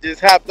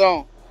 Just hopped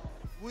on.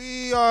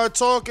 We are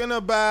talking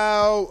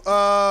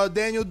about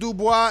Daniel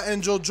Dubois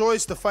and Joe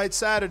Joyce to fight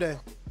Saturday.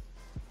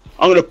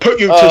 I'm gonna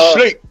put you to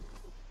sleep.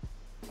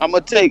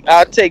 I'll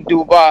take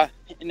Dubois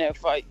in that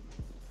fight.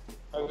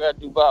 I got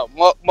Dubois.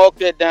 Mark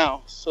that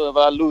down. So if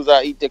I lose,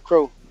 I eat the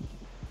crow.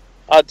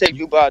 I'll take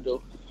Dubois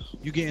though.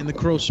 You getting the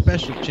crow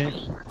special, champ?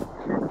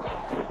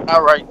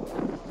 All right.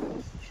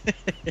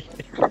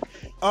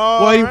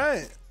 All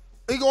right.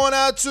 We going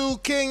out to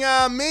King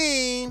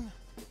Amin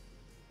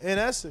in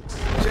Essex.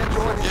 Just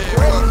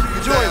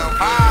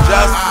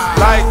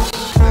like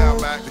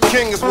the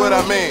king is what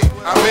I mean.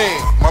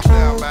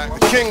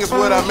 The king is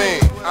what I mean.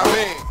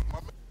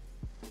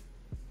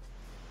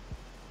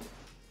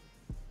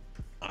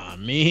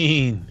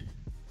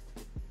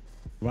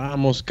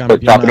 Vamos, Top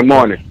of the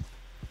morning.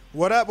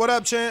 What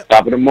up, champ?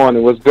 Top of the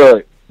morning. What's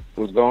good?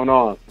 What's going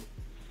on?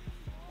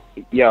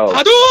 Yo,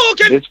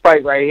 this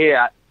fight right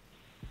here,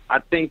 I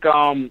think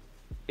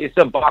it's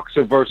a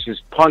boxer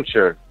versus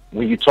puncher.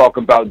 When you talk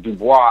about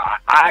Dubois,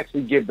 I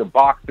actually give the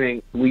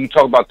boxing, when you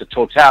talk about the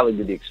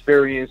totality, the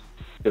experience,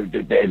 the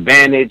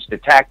advantage, the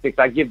tactics,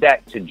 I give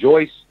that to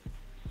Joyce.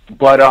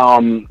 But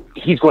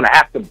he's going to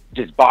have to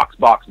just box.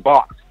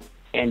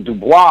 And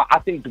Dubois, I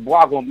think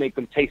Dubois going to make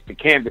him taste the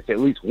canvas at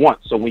least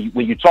once. So when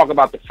you talk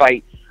about the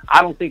fight,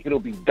 I don't think it'll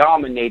be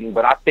dominating,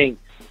 but I think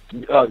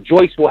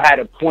Joyce will have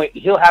a point.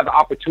 He'll have an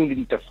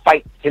opportunity to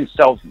fight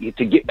himself,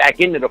 to get back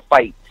into the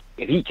fight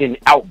if he can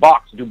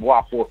outbox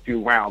Dubois for a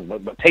few rounds.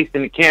 But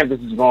tasting the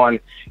canvas is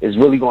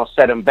really going to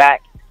set him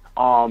back,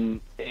 and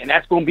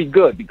that's going to be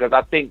good because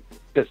I think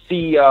to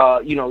see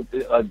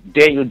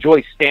Daniel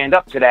Joyce stand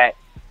up to that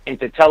and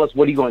to tell us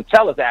what he's going to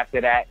tell us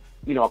after that,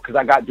 because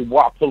I got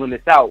Dubois pulling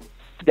this out.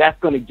 That's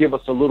going to give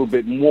us a little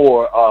bit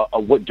more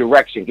of what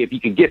direction. If he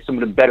can get some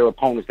of the better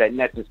opponents that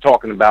Ness is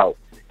talking about,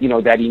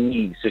 that he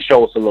needs to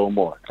show us a little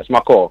more. That's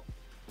my call.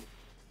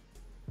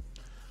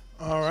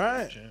 All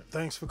right.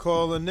 Thanks for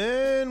calling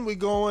in. We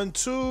going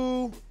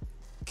to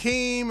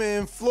Keem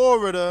in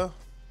Florida.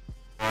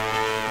 There's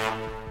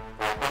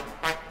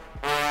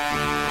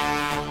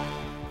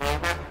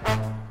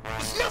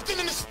nothing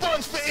in the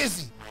sponge for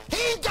Izzy. He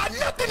ain't got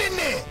nothing in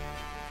there.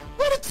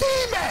 Where the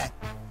team at?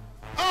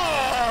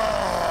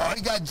 Oh,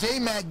 he got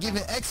J-Mac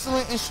giving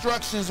excellent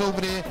instructions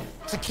over there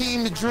to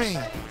Keem the Dream.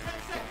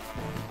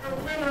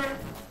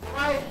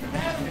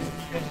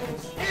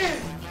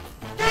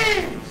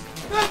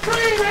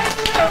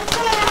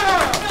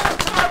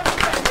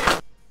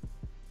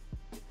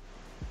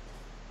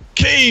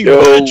 dream.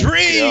 Yo, The y'all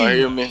dream.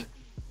 hear me?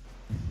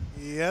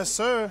 Yes,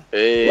 sir.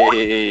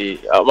 Hey,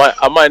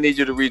 I might need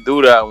you to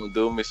redo that one,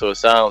 do me, so it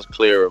sounds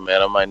clearer,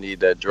 man. I might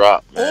need that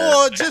drop, man.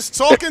 Or just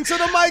talking to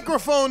the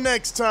microphone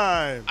next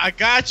time. I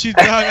got you,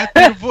 dog. I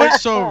threw the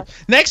voiceover.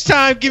 Next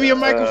time, give me a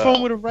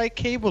microphone with the right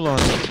cable on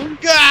it.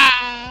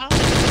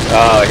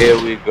 Oh, here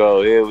we go.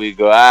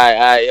 All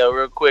right, yo,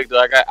 real quick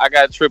though, I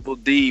got Triple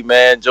D,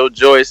 man. Joe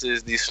Joyce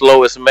is the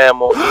slowest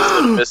mammal east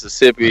of the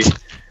Mississippi,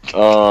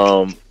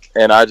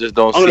 and I just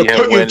don't see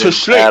him winning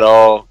at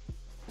all.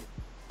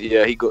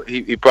 Yeah, he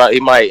probably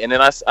might. And then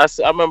I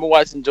remember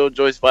watching Joe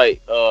Joyce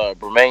fight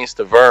Bermain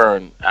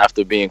Stavern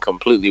after being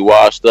completely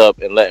washed up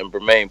and letting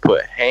Bermain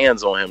put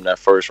hands on him that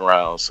first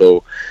round.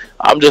 So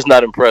I'm just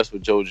not impressed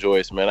with Joe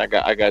Joyce, man. I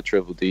got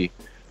Triple D.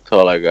 That's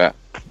all I got.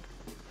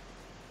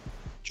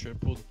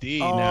 Triple D.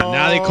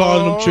 Now they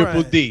calling him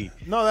Triple D.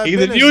 No, that he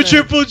been the his new name.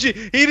 Triple G.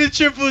 He the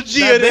Triple G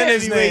That of the been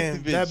his heavyweight name.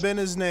 division. That been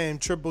his name.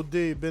 Triple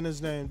D. Been his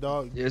name,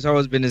 dog. Yeah, it's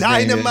always been his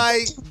name.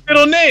 Dynamite.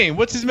 Middle name.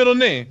 What's his middle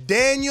name?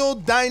 Daniel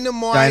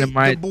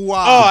Dynamite.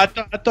 Dubois. Oh, I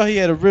thought he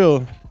had a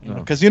real.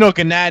 Because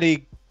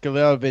Gennady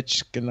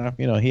Golovich,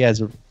 he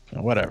has a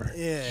whatever.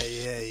 Yeah.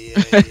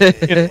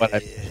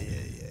 Whatever.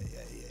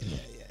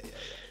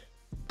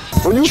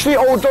 When you see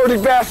old dirty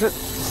bastard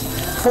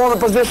fall in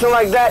a position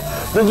like that,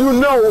 then you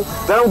know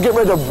that I'm getting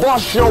ready to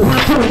bust your.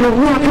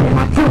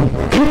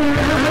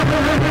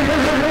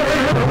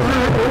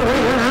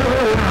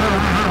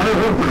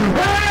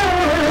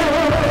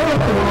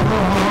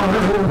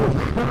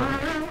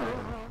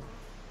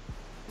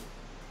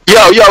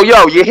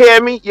 Yo, you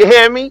hear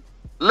me?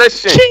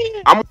 Listen,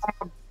 I'm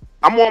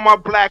on my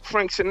Black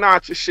Frank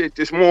Sinatra shit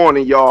this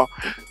morning, y'all.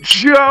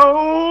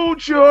 Joe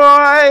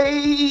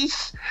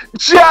Joyce,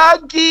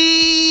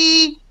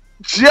 Juggy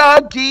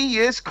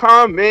is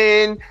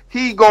coming.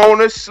 He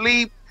gonna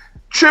sleep.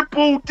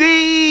 Triple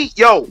D,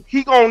 yo,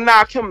 he gonna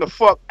knock him the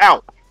fuck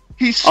out.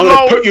 He's slow. I'm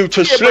gonna put you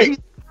to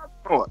sleep.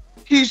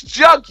 He's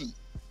Juggy.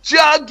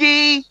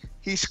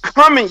 He's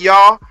coming,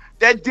 y'all.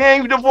 That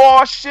Daniel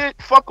Dubois shit,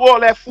 fuck all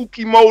that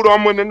Fukimoto,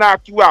 I'm gonna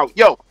knock you out.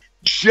 Yo,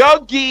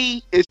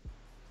 Juggy is.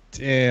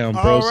 Damn,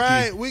 broski. All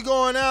right, we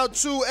going out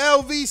to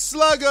LV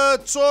Slugger.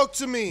 Talk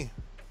to me.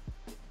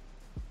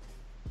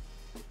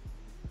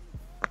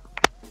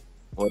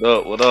 What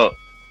up?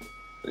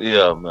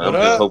 Yeah, man. What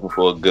I'm just hoping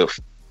for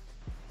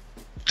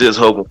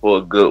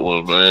a good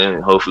one,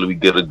 man. Hopefully we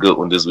get a good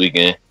one this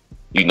weekend.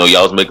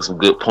 Y'all was making some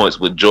good points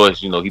with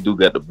Joyce. He do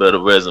got the better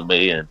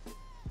resume, and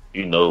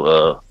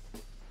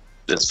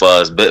as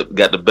far as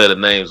got the better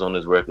names on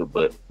his record,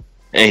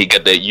 and he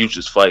got that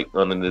Uchis fight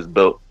under his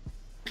belt.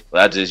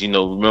 But I just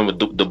remember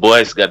the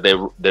boys got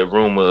that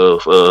rumor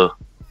of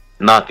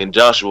knocking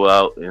Joshua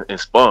out in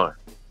sparring.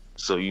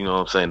 So you know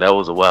what I'm saying, that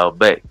was a while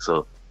back.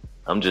 So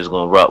I'm just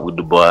gonna rock with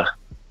the boy.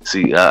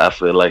 See, I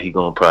feel like he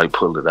gonna probably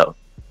pull it out.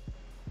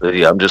 But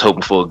yeah, I'm just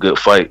hoping for a good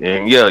fight.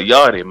 And yeah,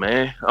 Yardy,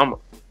 man,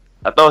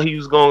 I thought he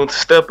was going to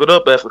step it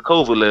up after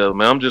Kovalev,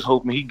 man. I'm just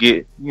hoping he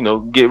get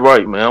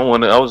right, man. I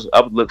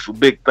would look for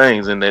big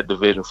things in that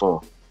division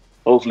for him.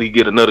 Hopefully he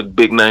get another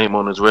big name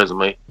on his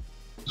resume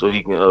so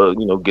he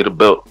can, get a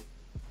belt.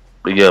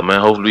 But yeah,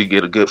 man, hopefully he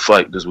get a good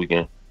fight this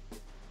weekend.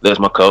 That's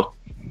my call.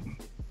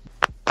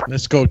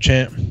 Let's go,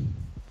 champ.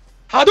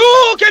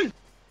 Hadouken!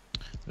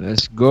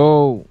 Let's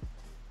go.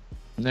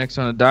 Next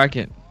on the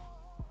docket.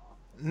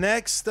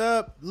 Next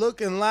up,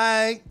 looking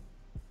like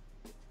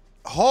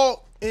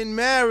Hulk in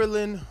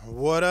Maryland.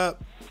 What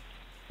up?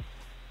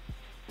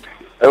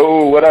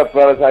 Oh, what up,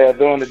 fellas? How y'all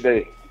doing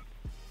today?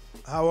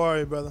 How are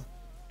you, brother?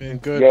 Been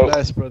good,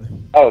 blessed, brother.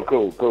 Oh,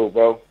 cool,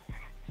 bro.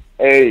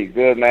 Hey,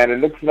 good, man. It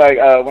looks like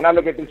when I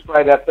look at this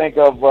fight, I think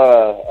of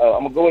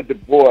I'm gonna go with the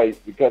boys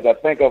because I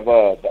think of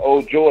the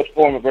old George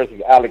Foreman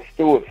versus Alex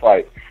Stewart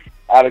fight.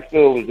 Alex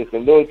Stewart was just a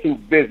little too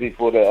busy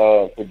for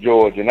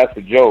George, and that's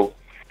for Joe.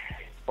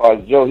 As far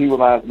as Joe, he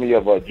reminds me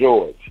of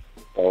George.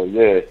 So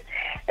yeah.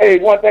 Hey,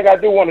 one thing I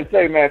do want to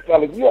say, man,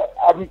 fellas,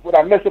 what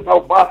I miss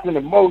about boxing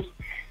the most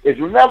is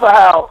remember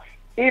how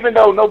even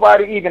though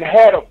nobody even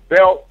had a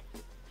belt,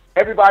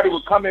 everybody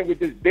would come in with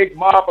this big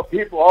mob of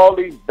people, all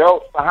these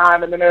belts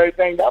behind them and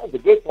everything. That was the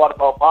good part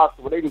about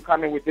boxing, where they would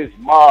come in with this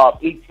mob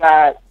each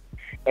side,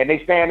 and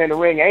they stand in the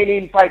ring, ain't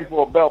even fighting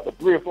for a belt, but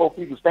 3 or 4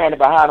 people standing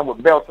behind them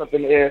with belts up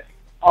in the air.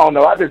 I don't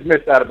know. I just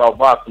miss that about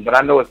boxing, but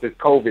I know it's this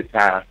COVID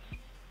time.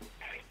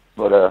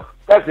 But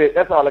that's it.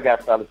 That's all I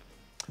got, fellas.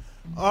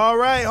 All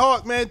right,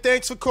 Hawk, man,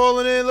 thanks for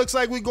calling in. Looks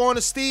like we're going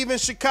to Steve in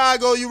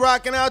Chicago. You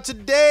rocking out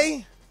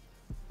today?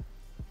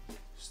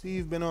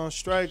 Steve been on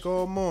strike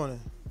all morning.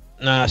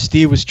 Nah,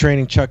 Steve was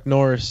training Chuck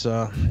Norris.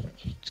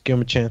 Just give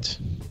him a chance.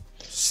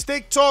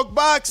 Stick Talk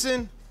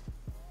Boxing.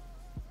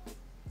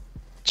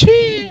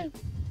 Cheer.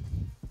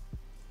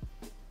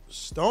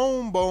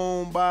 Stone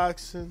Bone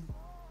Boxing.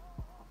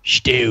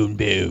 Stone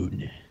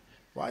Bone.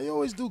 Why you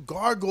always do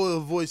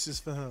gargoyle voices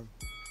for him?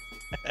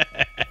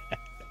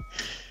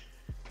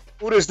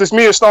 Who this? This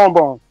me or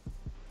Stonebone?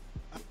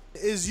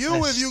 It's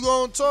you if you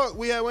gonna talk.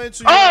 We went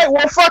to you. All right,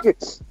 well, fuck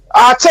it.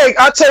 I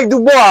take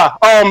Dubois.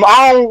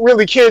 I don't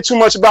really care too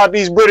much about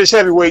these British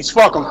heavyweights.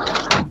 Fuck them.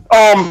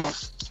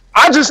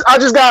 I just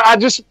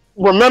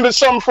remembered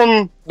something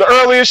from the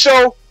earlier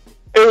show.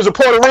 It was a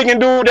Puerto Rican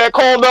dude that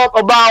called up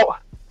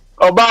about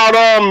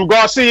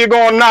Garcia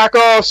going to knock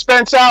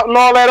Spence out and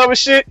all that other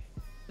shit.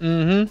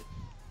 Mm-hmm.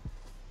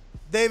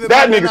 David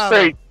That nigga Maldonado.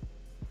 straight.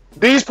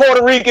 These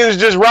Puerto Ricans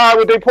just ride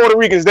with their Puerto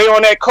Ricans. They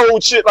on that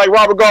cold shit like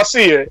Robert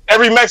Garcia.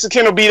 Every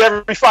Mexican will beat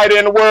every fighter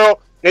in the world.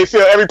 They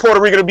feel every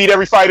Puerto Rican will beat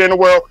every fighter in the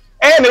world.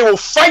 And they will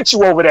fight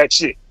you over that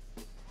shit.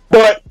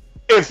 But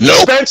if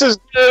Spence is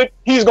good,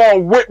 he's going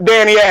to whip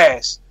Danny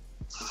ass.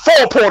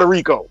 For Puerto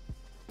Rico.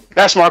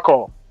 That's my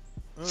call.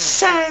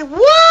 Say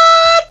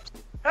what?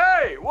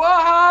 Hey,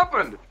 what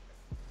happened?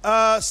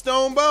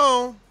 Stone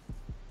Bone.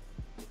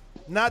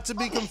 Not to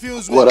be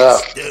confused with What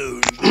up?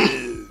 Stone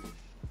Bone.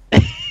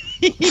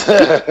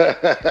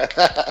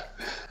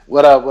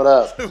 What up? What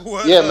up?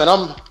 What yeah, up?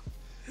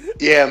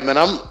 man.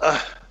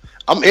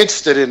 I'm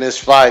interested in this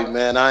fight,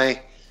 man.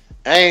 I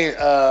ain't.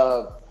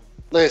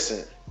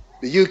 Listen,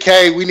 the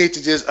UK. We need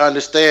to just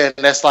understand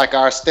that's like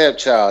our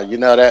stepchild. You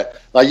know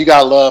that. Like you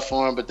got love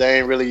for him, but they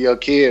ain't really your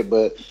kid.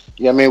 But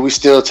yeah, I mean, we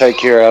still take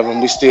care of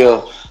him. We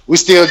still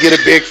get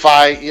a big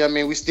fight. You know what I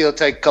mean? We still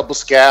take a couple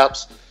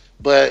scalps,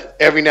 but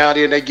every now and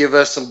then they give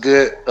us some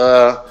good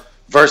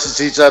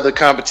versus each other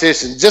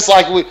competition. Just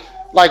like I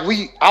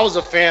was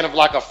a fan of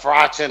like a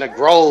Froch and a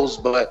Groves,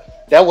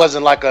 but that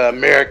wasn't like an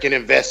American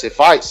invested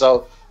fight.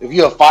 So if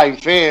you're a fighting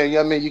fan, you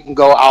know what I mean, you can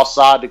go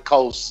outside the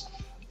coast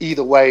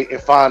either way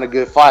and find a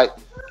good fight.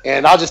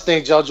 And I just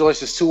think Joe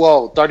Joyce is too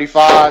old,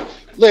 35.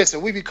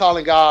 Listen, we be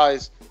calling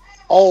guys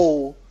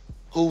old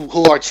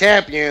who are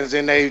champions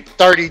and they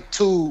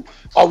 32.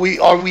 Are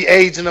we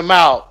aging them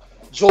out?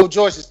 Joe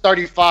Joyce is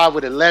 35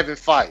 with 11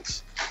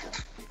 fights.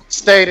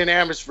 Stayed in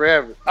amateurs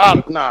forever.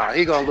 Nah,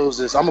 he gonna lose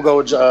this. I'm gonna go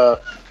with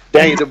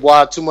Daniel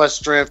Dubois. Too much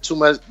strength, too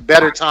much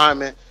better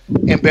timing,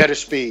 and better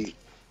speed.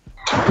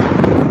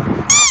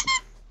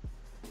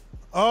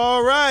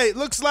 All right.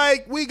 Looks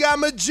like we got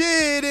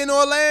Majid in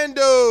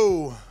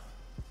Orlando.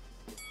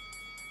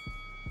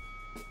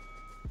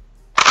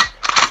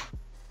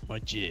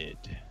 Majid,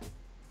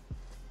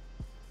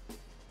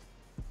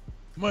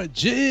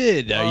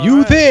 are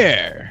you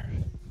there?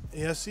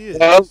 Yes, he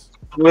is.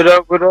 What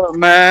up,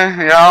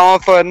 man? Y'all on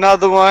for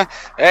another one?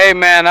 Hey,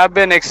 man, I've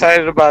been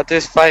excited about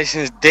this fight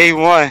since day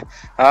one.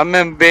 I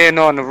remember being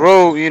on the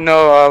road,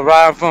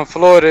 riding from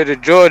Florida to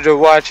Georgia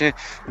watching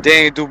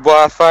Daniel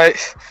Dubois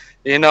fights.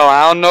 I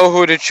don't know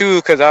who to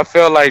choose because I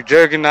feel like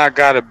Jurgenot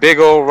got a big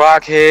old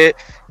rock head,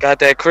 got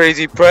that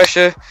crazy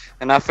pressure,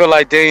 and I feel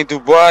like Daniel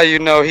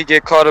Dubois, he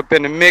get caught up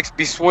in the mix,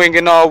 be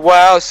swinging all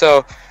wild,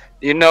 so...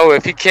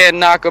 if he can't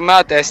knock him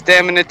out, that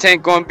stamina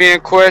tank going to be in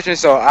question.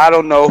 So I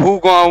don't know who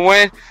going to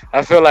win.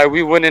 I feel like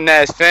we winning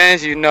as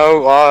fans.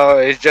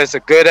 It's just a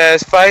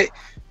good-ass fight.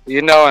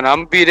 And I'm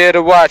going to be there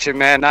to watch it,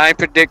 man. I ain't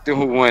predicting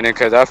who winning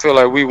because I feel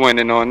like we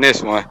winning on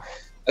this one.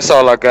 That's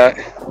all I got.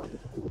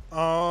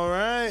 All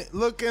right.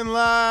 Looking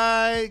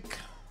like.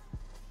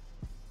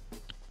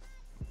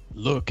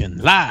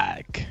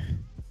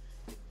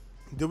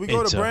 Did we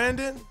go to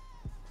Brandon?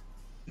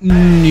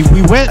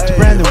 We went to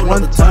Brandon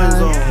one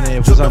time, and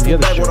it was on the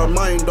other show.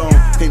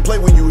 Can't play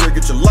when you here,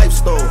 get your life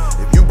stole.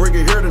 If you bring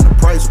it here, then the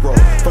price grow.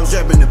 Phone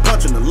jabbing and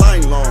punching the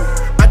line long.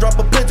 I drop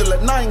a pigeon,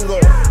 let 9 go.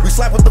 We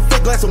slap with the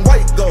fake glass and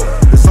white go.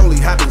 This only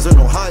happens in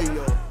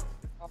Ohio.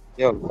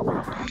 Yo,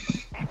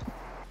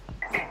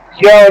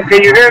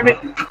 can you hear me?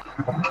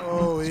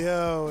 Oh,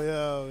 yo.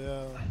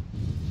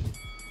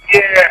 Yeah,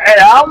 hey,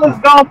 I was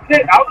gonna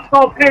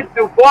pick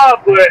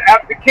Dubois, but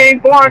after King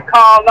Born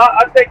called,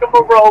 I think I'm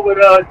gonna roll with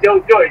Joe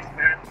Joyce,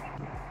 man.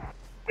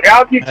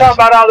 Y'all keep talking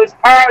about all his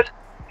powers.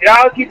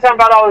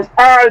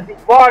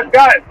 Dubois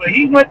got, but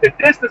he went the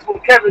distance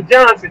with Kevin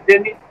Johnson,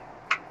 didn't he?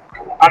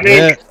 I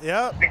mean,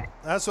 yeah,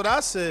 that's what I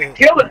said.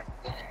 The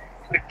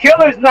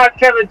killer's not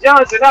Kevin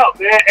Johnson out,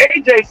 man.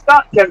 AJ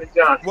stopped Kevin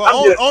Johnson.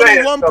 Well,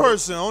 only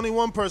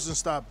one person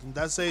stopped him.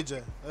 That's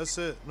AJ. That's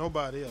it.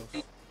 Nobody else.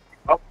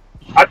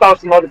 I thought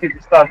some other people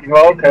stopped you.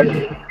 Oh,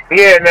 okay.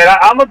 Yeah, man,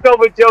 I'm going to go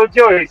with Joe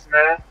Joyce,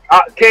 man.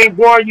 King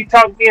Born, you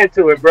talked me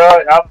into it, bro.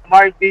 I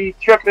might be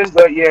tripping,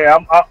 but yeah,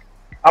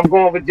 I'm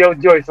going with Joe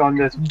Joyce on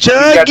this.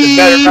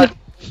 Juggy!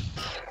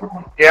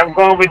 Yeah, I'm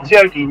going with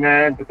Juggy,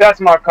 man. But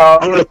that's my call.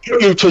 I'm going to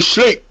put you to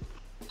sleep.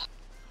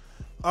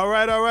 All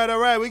right.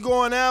 We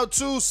going out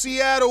to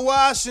Seattle,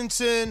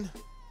 Washington.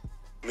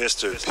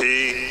 Mr.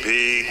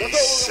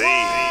 PBC,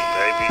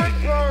 baby.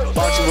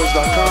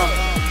 BoxingVoice.com.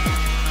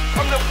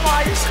 I'm the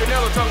flyest.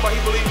 Canelo talking about he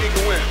believe he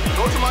can win.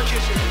 Go to my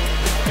kitchen,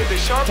 get the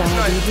sharpest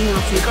knife,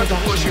 and cut the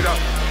bullshit out.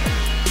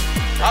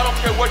 I don't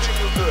care what you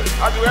do good.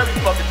 I do every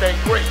fucking thing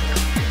great.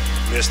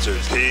 Mr.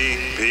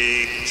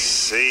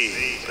 PBC,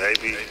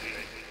 baby.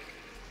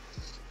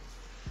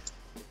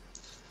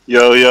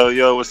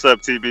 Yo, what's up,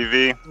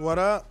 TBV? What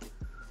up?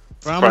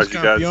 Surprised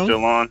you guys are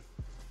still on.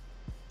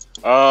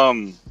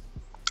 I'm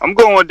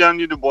going with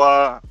Daniel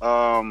Dubois.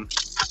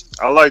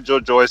 I like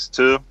Joe Joyce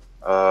too.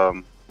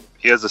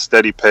 He has a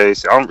steady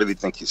pace. I don't really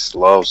think he's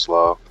slow.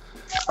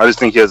 I just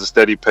think he has a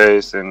steady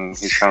pace, and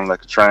he's kind of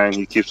like a train.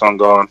 He keeps on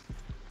going.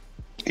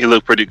 He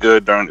looked pretty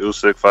good during the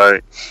Usyk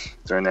fight,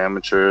 during the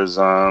amateurs.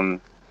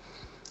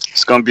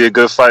 It's gonna be a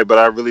good fight, but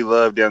I really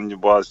love Daniel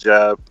Dubois'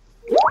 jab.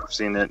 I've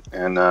seen it,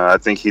 and I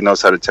think he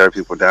knows how to tear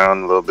people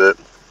down a little bit,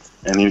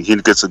 and he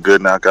gets a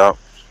good knockout.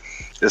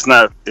 It's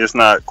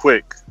not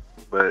quick,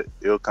 but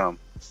it'll come.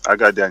 I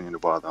got Daniel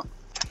Dubois though.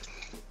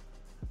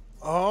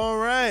 All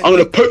right. I'm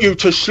gonna put you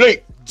to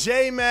sleep.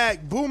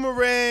 J-Mac,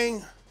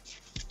 Boomerang.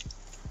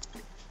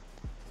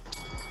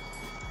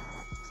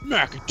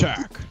 Mac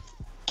attack.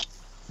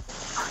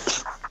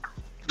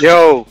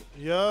 Yo.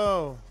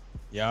 Yo.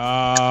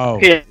 Yeah.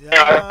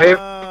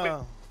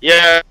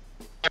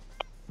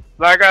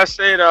 Like I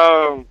said,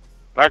 I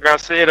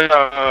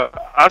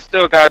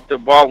still got the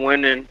ball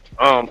winning.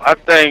 I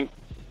think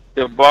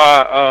the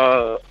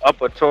ball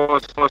upper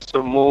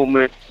torso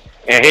movement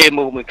and head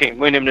movement can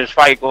win him this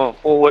fight going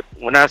forward.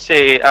 When I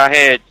said I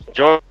had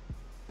Jordan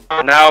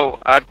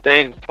out, I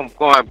think from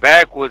going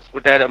backwards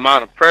with that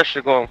amount of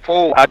pressure going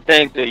forward, I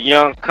think the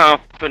young,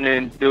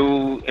 confident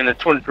dude in the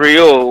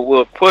 23-year-old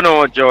will put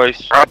on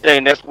Joyce. I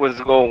think that's what's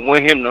going to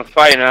win him the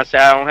fight. And I said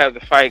I don't have the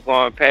fight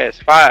going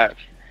past 5.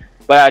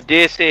 But I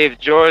did say if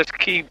Joyce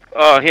keep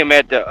him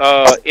at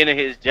the end of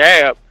his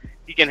jab,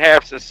 he can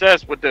have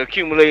success with the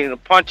accumulating the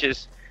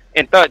punches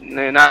and thudding.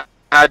 And I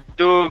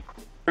do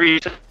agree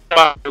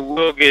that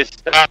will get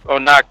stopped or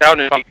knocked out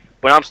in the fight.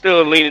 But I'm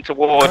still leaning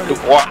toward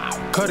Dubois.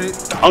 Cut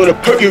it. I'm gonna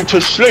put you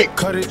to sleep.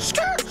 Cut it.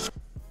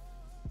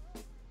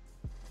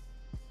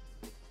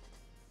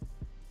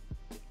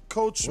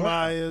 Coach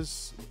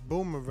Myers,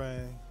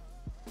 Boomerang.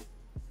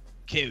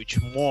 Coach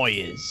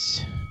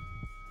Myers.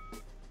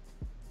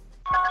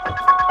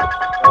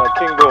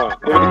 King Born.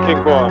 Give me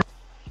King Born.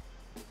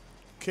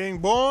 King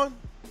Born?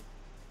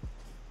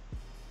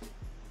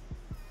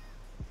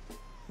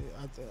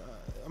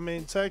 I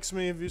mean, text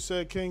me if you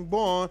said King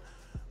Born.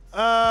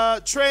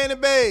 Trey in the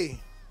Bay.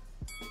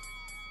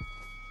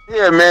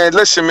 Yeah, man.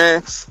 Listen,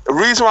 man. The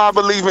reason why I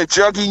believe in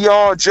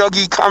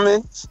Juggy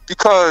coming,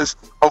 because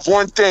of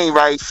one thing,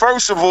 right?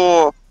 First of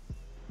all,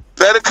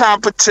 better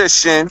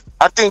competition.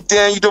 I think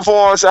Daniel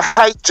Dubois is a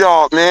hype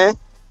job, man.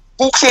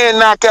 Who can't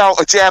knock out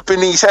a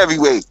Japanese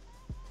heavyweight?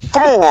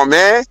 Come on,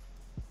 man.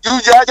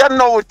 Y'all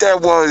know what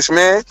that was,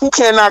 man. Who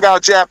can't knock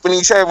out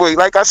Japanese heavyweight?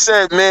 Like I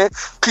said, man,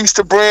 peace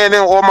to Brandon,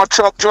 all my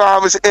truck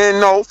drivers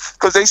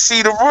because they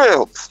see the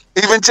real.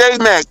 Even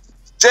J-Mac,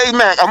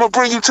 I'm going to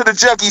bring you to the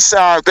Juggy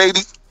side,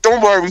 baby.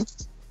 Don't worry.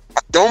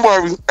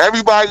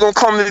 Everybody going to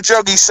come to the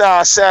Juggy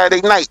side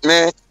Saturday night,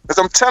 man. Because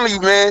I'm telling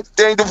you, man,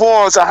 Daniel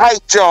Dubois is a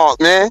hype job,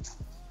 man.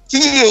 He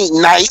ain't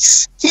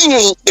nice. He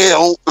ain't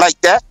ill like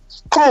that.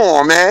 Come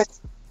on, man.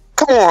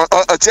 Come on.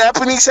 A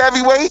Japanese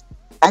heavyweight?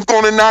 I'm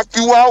going to knock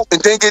you out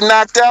and then get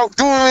knocked out.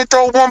 Do even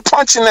throw one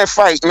punch in that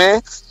fight,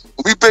 man.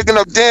 We picking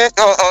up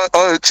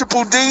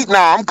Triple D?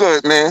 Nah, I'm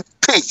good, man.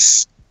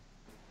 Peace.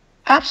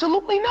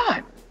 Absolutely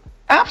not.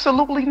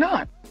 Absolutely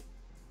not.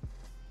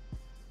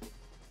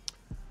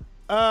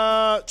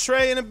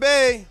 Trey in the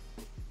Bay.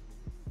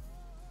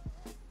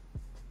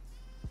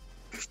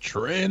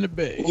 Trey in the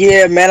Bay.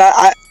 Yeah, man.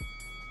 I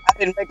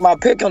didn't make my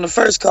pick on the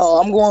first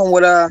call. I'm going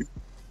with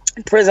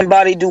Prison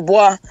Body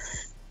Dubois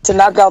to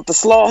knock out the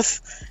Sloth.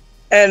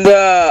 And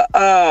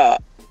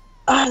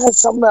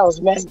something else,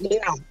 man.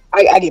 Yeah,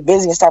 I get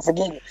busy and start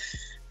forgetting.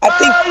 I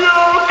think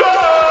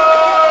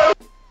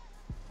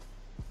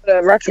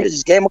the record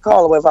just gave him a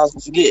call away if I was gonna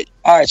forget.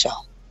 All right,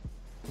 y'all.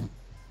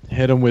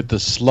 Hit him with the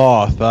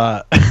sloth.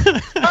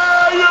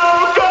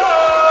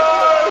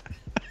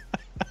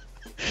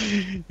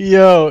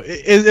 Yo,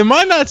 am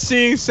I not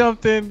seeing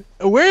something?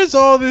 Where's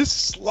all this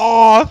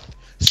slow?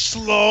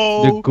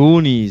 The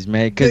Goonies,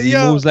 man, because he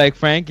moves like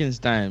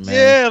Frankenstein, man.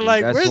 Yeah,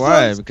 like that's where's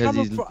why, those because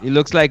coming from? he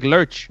looks like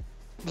Lurch.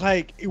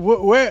 Like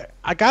where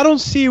I don't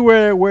see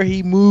where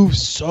he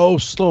moves so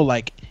slow.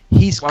 Like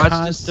he's Watch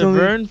constantly. Mr.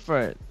 Vern for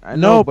it. I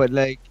know, but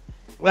like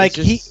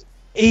just...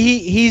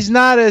 he's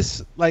not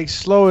as like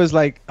slow as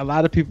like a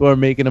lot of people are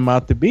making him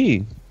out to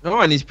be. No,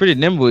 and he's pretty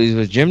nimble. He's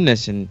a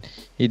gymnast, and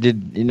he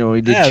did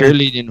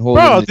cheerleading.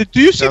 Bro,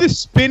 do you see the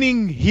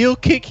spinning heel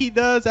kick he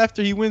does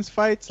after he wins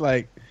fights?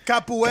 Like.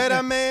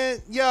 Capoeira,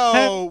 man.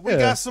 Yo, we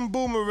got some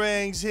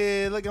boomerangs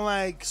here looking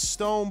like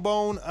Stone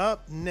Bone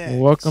up next.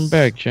 Welcome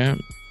back,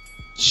 champ.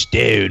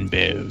 Stone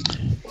Bone.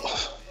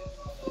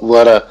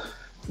 What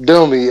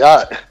Doomy,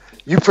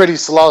 you pretty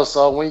slow,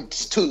 so when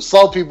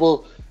slow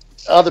people,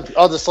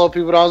 other slow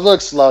people don't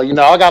look slow. You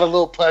know, I got a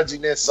little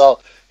pudginess, so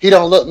he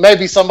don't look.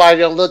 Maybe somebody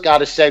don't look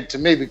out of shape to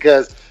me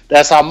because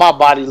that's how my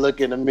body look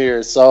in the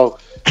mirror. So,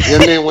 you know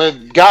what I mean,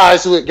 when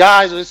guys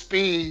with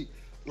speed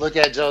look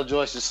at Joe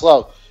Joyce as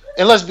slow.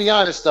 And let's be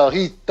honest though,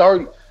 he's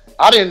 30.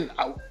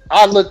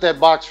 I looked at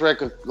box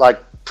record like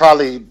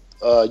probably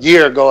a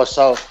year ago or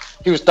so.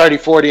 He was 30,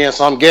 40 in,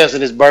 so I'm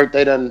guessing his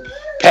birthday done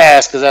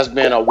passed because that's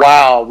been a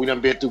while. We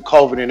done been through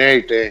COVID and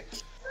everything.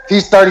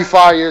 He's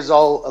 35 years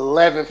old,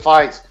 11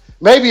 fights.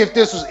 Maybe if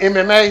this was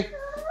MMA,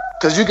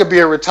 because you could be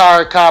a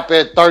retired cop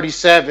at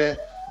 37,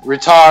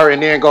 retire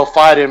and then go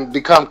fight and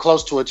become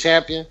close to a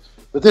champion.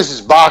 But this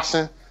is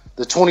boxing.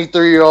 The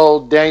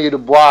 23-year-old Daniel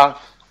Dubois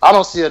I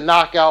don't see a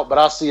knockout, but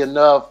I see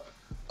enough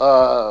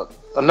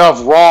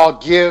raw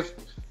give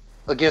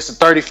against a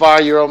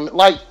 35-year-old.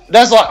 Like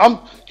that's like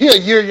he a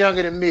year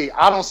younger than me.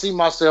 I don't see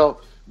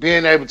myself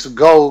being able to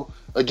go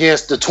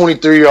against the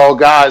 23-year-old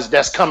guys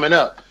that's coming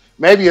up.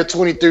 Maybe a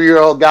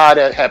 23-year-old guy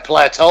that had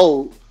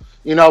plateaued,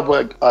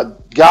 but a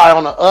guy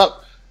on the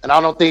up. And I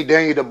don't think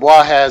Daniel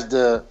Dubois has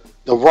the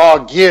raw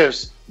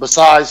gifts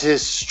besides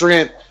his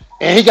strength.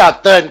 And he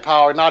got thudding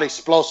power, not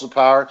explosive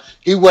power.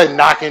 He wasn't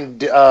knocking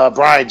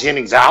Brian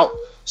Jennings out.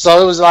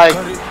 So it was like...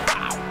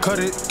 Cut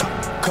it.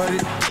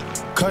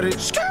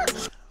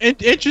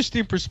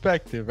 Interesting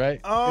perspective,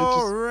 right?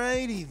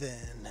 Alrighty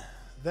then.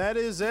 That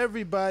is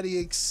everybody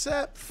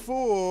except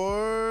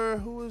for...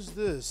 Who is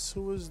this?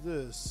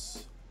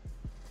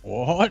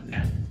 What?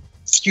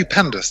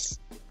 Stupendous.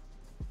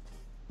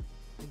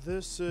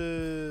 This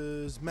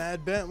is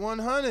Mad Bent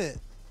 100.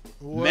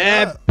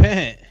 Mad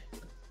Bent.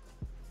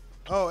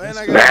 Oh, and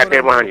I got Mad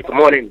Bent 100. Good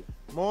morning.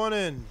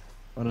 Morning.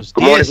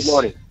 Good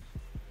morning.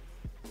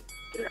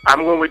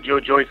 I'm going with Joe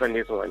Joyce on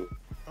this one.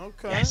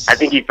 Okay. Yes. I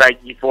think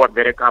he fought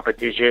better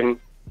competition.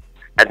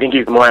 I think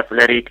he's more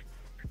athletic.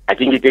 I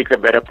think he takes a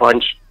better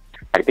punch.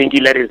 I think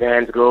he let his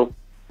hands go.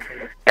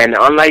 And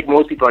unlike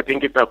most people, I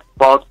think it's a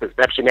false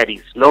perception that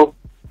he's slow.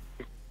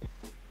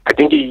 I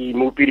think he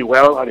moved pretty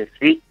well on his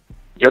feet.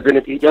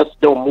 He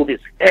just don't move his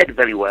head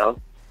very well.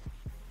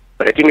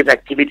 But I think his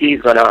activity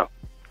is going to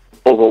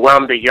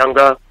overwhelm the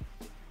younger,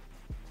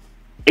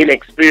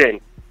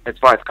 inexperienced, as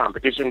far as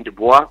competition,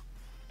 Dubois.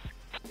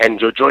 And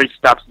Joe Joyce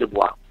stops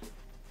Dubois.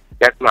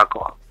 That's my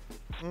call.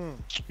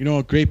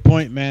 A great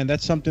point, man.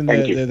 That's something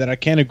that I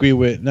can't agree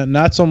with.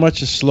 Not so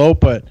much as slow,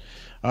 but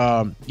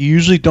you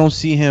usually don't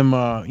see him,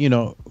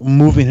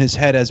 moving his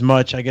head as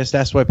much. I guess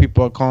that's why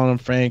people are calling him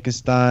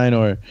Frankenstein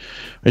or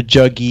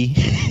Juggy.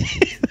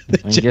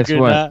 And guess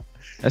what?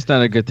 That's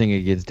not a good thing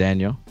against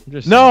Daniel.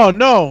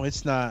 No,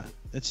 it's not.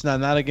 It's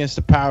not against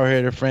the power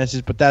hitter,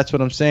 Francis. But that's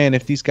what I'm saying.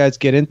 If these guys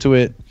get into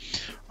it,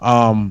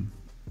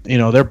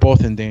 they're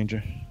both in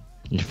danger.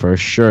 For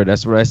sure.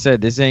 That's what I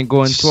said. This ain't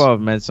going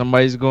 12, man.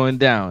 Somebody's going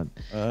down.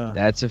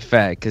 That's a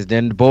fact. Because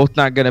they're both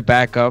not going to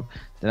back up.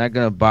 They're not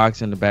going to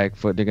box on the back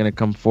foot. They're going to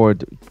come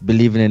forward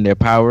believing in their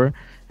power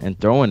and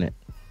throwing it.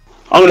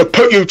 I'm going to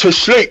put you to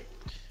sleep.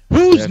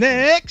 Who's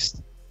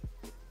next?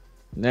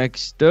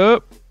 Next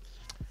up.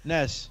 Go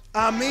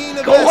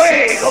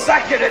away. Go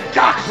back to the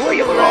docks where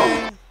you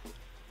belong.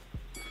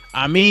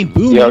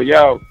 Boom.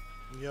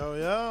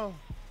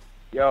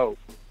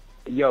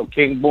 Yo,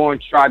 King Born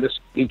tried to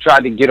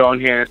get on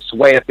here and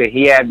sway us that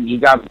he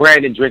got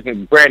Brandon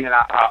drinking. Brandon,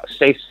 I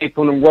stay safe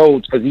on them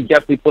roads because he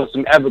definitely put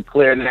some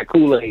Everclear in that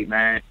Kool-Aid,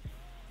 man.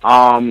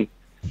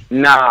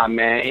 Nah,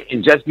 man.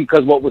 And just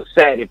because what was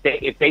said,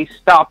 if they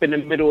stop in the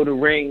middle of the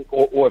ring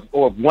or if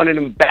one of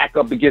them back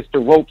up against the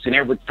ropes and they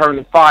return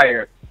the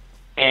fire,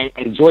 and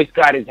Joyce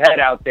got his head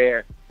out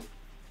there,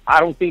 I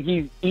don't think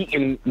he's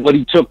eating what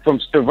he took from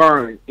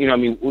Stavern.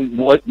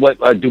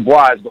 What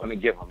Dubois is going to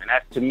give him. And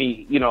that's, to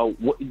me,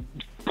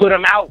 put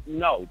him out?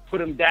 No.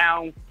 Put him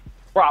down?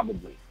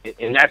 Probably.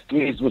 And that's, to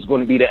me, is what's going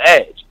to be the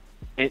edge.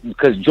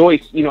 Because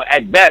Joyce,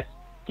 at best,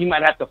 he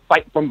might have to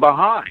fight from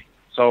behind.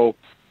 So,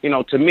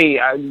 to me,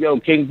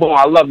 King Boom,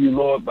 I love you,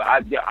 Lord, but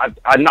I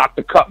knocked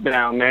the cup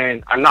down,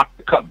 man. I knocked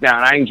the cup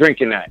down. I ain't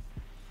drinking that.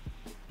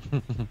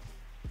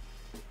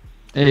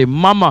 Hey,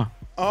 mama.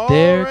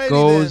 There Alrighty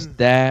goes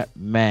that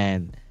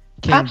man.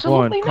 King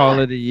Born, call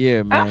of the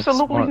year, man.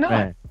 Absolutely Smart not.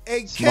 Man.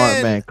 Hey, Smart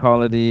Ken. man,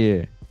 call of the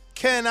year.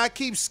 Ken, I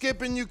keep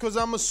skipping you because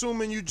I'm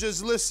assuming you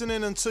just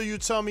listening until you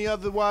tell me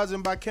otherwise.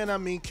 And by Ken, I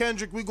mean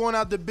Kendrick. We going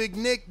out to Big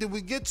Nick. Did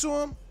we get to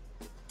him?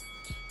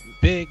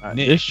 Big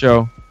Nick. This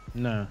show.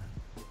 No.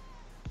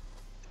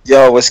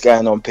 Yo, what's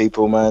going on,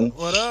 people, man?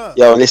 What up?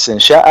 Yo, listen,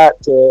 shout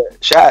out to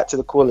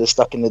the callers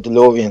stuck in the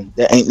DeLorean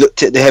that ain't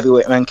looked at the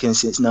heavyweight ranking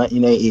since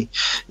 1980.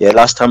 Yeah,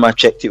 last time I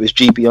checked, it was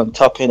GB on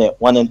top, innit?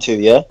 1 and 2,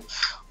 yeah.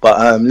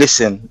 But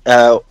listen,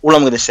 all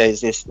I'm gonna say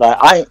is this: like,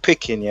 I ain't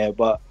picking, yeah,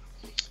 but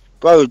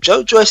bro,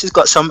 Joe Joyce has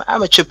got some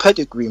amateur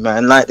pedigree,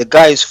 man. Like, the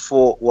guy's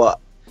fought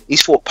what?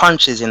 He's fought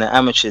punches in the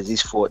amateurs.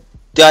 He's fought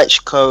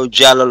Dachko,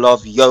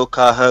 Jalalov,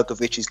 Yoka,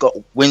 Hergovich. He's got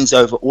wins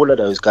over all of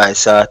those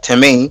guys. To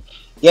me,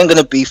 he ain't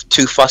gonna be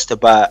too fussed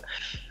about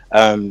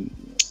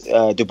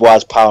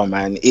Dubois' power,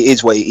 man. It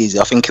is what it is.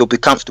 I think he'll be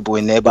comfortable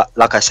in there, but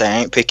like I say,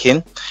 I ain't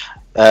picking.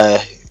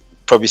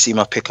 Probably see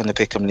my pick on the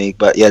Pick'em League,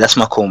 but yeah, that's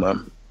my call,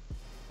 man.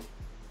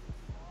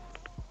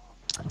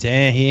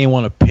 Damn, he ain't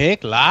want to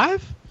pick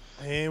live?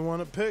 He ain't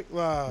want to pick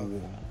live.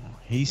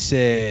 He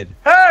said,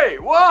 Hey,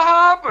 what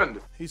happened?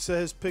 He said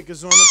his pick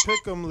is on the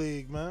Pick'em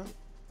League, man.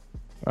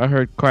 I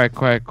heard quack,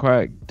 quack,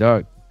 quack,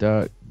 duck,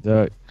 duck,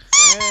 duck.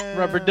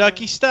 Rubber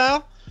ducky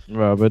style?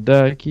 Rubber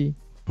ducky.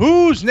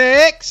 Who's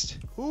next?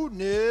 Who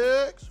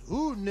next?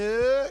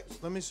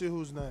 Let me see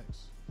who's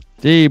next.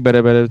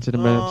 Better to the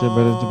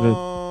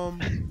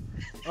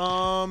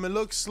it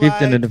looks like.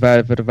 Keep in the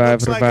vibe for the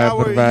vibe for the like vibe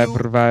for the our vibe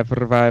for the vibe for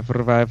the vibe for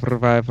the vibe for the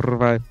vibe for the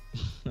vibe.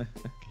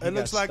 It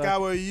looks like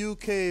our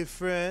UK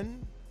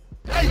friend.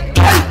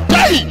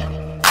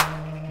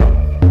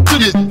 To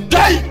this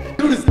day,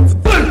 To this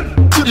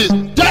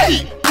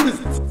day.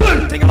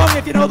 Sing along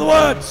if you know the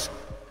words.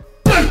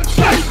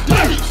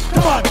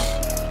 Come on.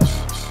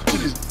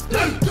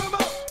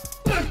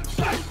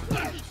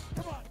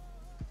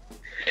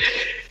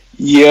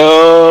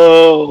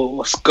 Yo,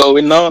 what's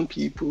going on,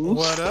 people?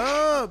 What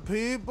up,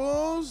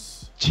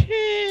 peoples?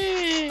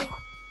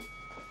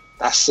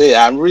 That's it.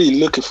 I'm really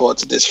looking forward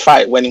to this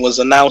fight. When it was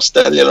announced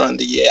earlier in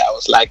the year, I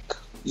was like,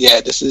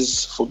 yeah, this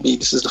is, for me,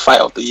 this is the fight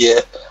of the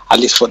year, at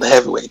least for the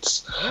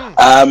heavyweights.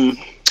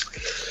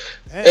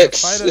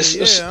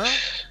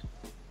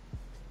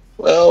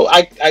 Well,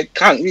 I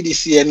can't really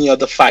see any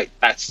other fight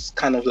that's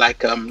kind of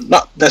like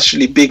not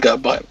necessarily bigger,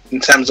 but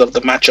in terms of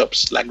the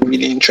matchups, like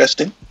really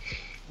interesting,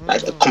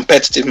 like a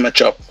competitive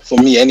matchup for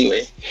me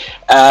anyway.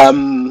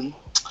 I'm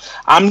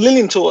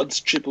leaning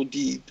towards Triple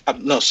D.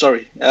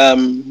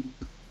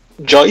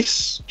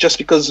 Joyce, just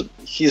because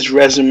his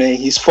resume,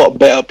 he's fought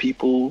better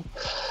people.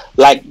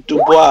 Like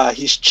Dubois,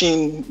 his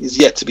chin is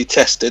yet to be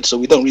tested, so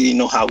we don't really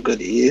know how good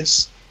he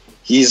is.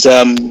 He's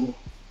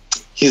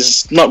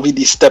not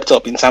really stepped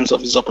up in terms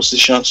of his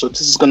opposition, so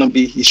this is going to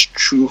be his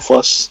true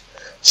first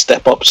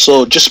step up.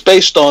 So just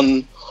based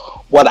on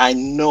what I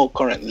know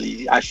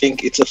currently, I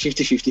think it's a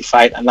 50-50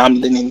 fight, and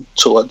I'm leaning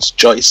towards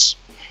Joyce.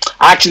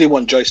 I actually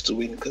want Joyce to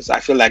win because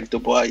I feel like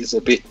Dubois is a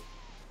bit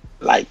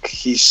like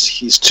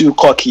he's too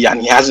cocky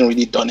and he hasn't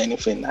really done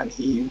anything,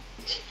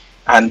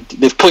 and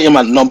they've put him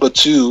at number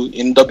 2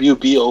 in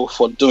WBO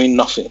for doing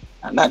nothing,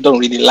 and I don't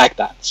really like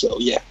that. So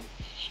yeah,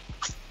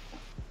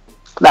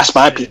 that's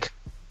my pick.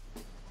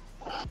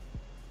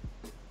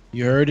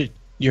 You heard it.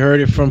 You heard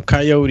it from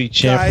Coyote,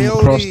 champ from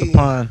across the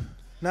pond.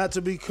 Not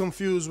to be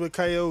confused with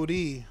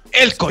Coyote.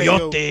 El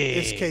Coyote.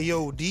 It's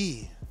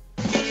Coyote.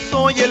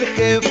 Soy el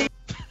jefe.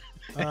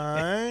 All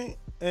right.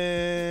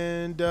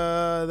 And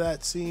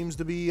that seems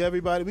to be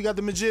everybody. We got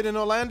the Majid in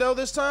Orlando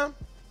this time?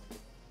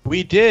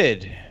 We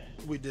did.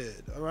 We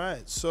did. All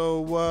right.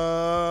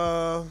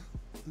 So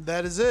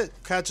that is it.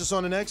 Catch us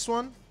on the next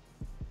one.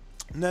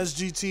 Nest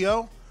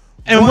GTO.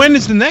 And when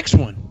is the next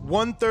one?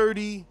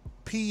 1:30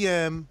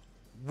 p.m.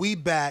 We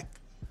back.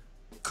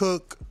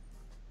 Cook.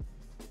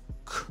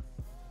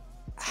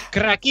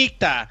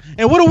 Craquita.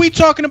 And what are we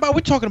talking about?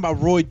 We're talking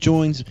about Roy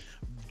Jones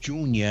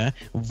Jr.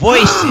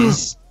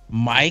 versus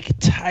Mike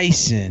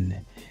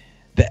Tyson.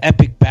 The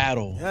epic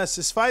battle. Yes,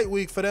 it's fight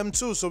week for them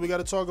too, so we got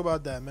to talk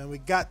about that, man. We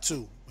got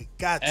to.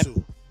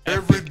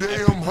 Every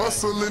day I'm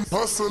hustling,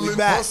 hustling,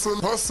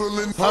 hustling,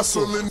 hustling, hustling,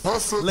 hustling,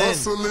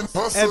 hustling,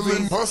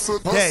 hustling,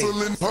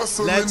 hustling,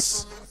 hustling.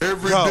 Let's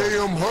every go. day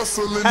I'm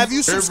hustling. Have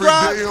you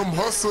subscribed? Every day I'm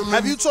hustling.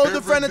 Have you told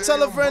a friend to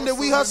tell a friend that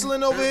we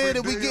hustling over here,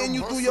 that we getting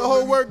you through your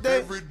whole work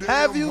day?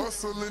 Have you?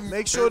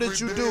 Make sure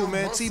that you do,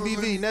 man.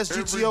 TBV, Nest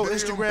GTO,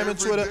 Instagram and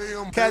Twitter.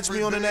 Catch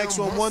me on the next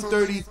one,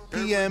 1:30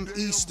 p.m.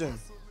 Eastern.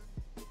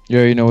 You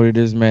already know what it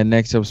is, man.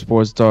 Next up,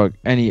 Sports Talk,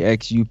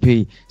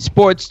 NEXUP.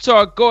 Sports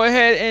Talk. Go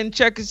ahead and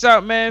check us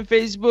out, man.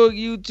 Facebook,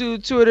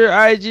 YouTube, Twitter,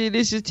 IG.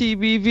 This is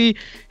TBV.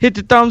 Hit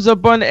the thumbs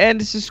up button and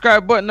the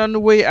subscribe button on the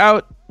way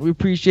out. We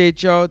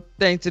appreciate y'all.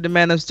 Thanks to the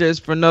man upstairs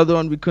for another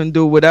one. We couldn't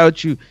do it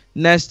without you.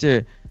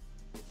 Nestor,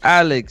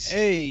 Alex.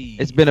 Hey.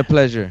 It's been a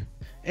pleasure.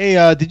 Hey,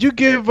 did you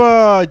give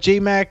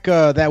J-Mac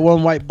that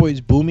one white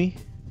boy's boomy?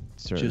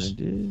 Certainly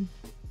did.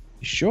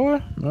 You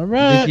sure? All I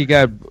right. think he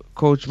got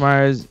Coach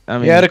Myers.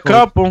 He had a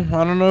couple.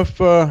 I don't know if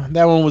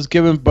that one was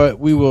given, but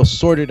we will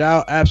sort it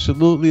out.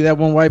 Absolutely, that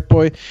one white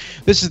boy.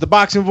 This is the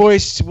Boxing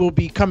Voice. We'll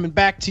be coming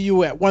back to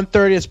you at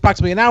 1:30. It's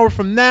approximately an hour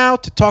from now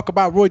to talk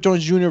about Roy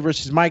Jones Jr.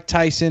 versus Mike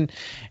Tyson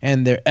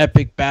and their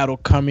epic battle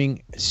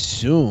coming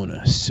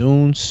soon.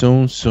 Soon.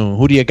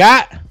 Who do you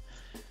got?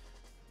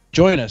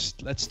 Join us.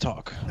 Let's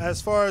talk.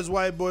 As far as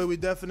white boy, we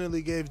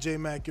definitely gave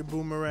J-Mac your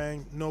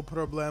boomerang. No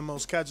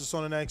problemos. Catch us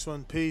on the next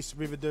one. Peace.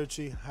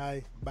 Arrivederci.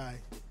 Hi. Bye.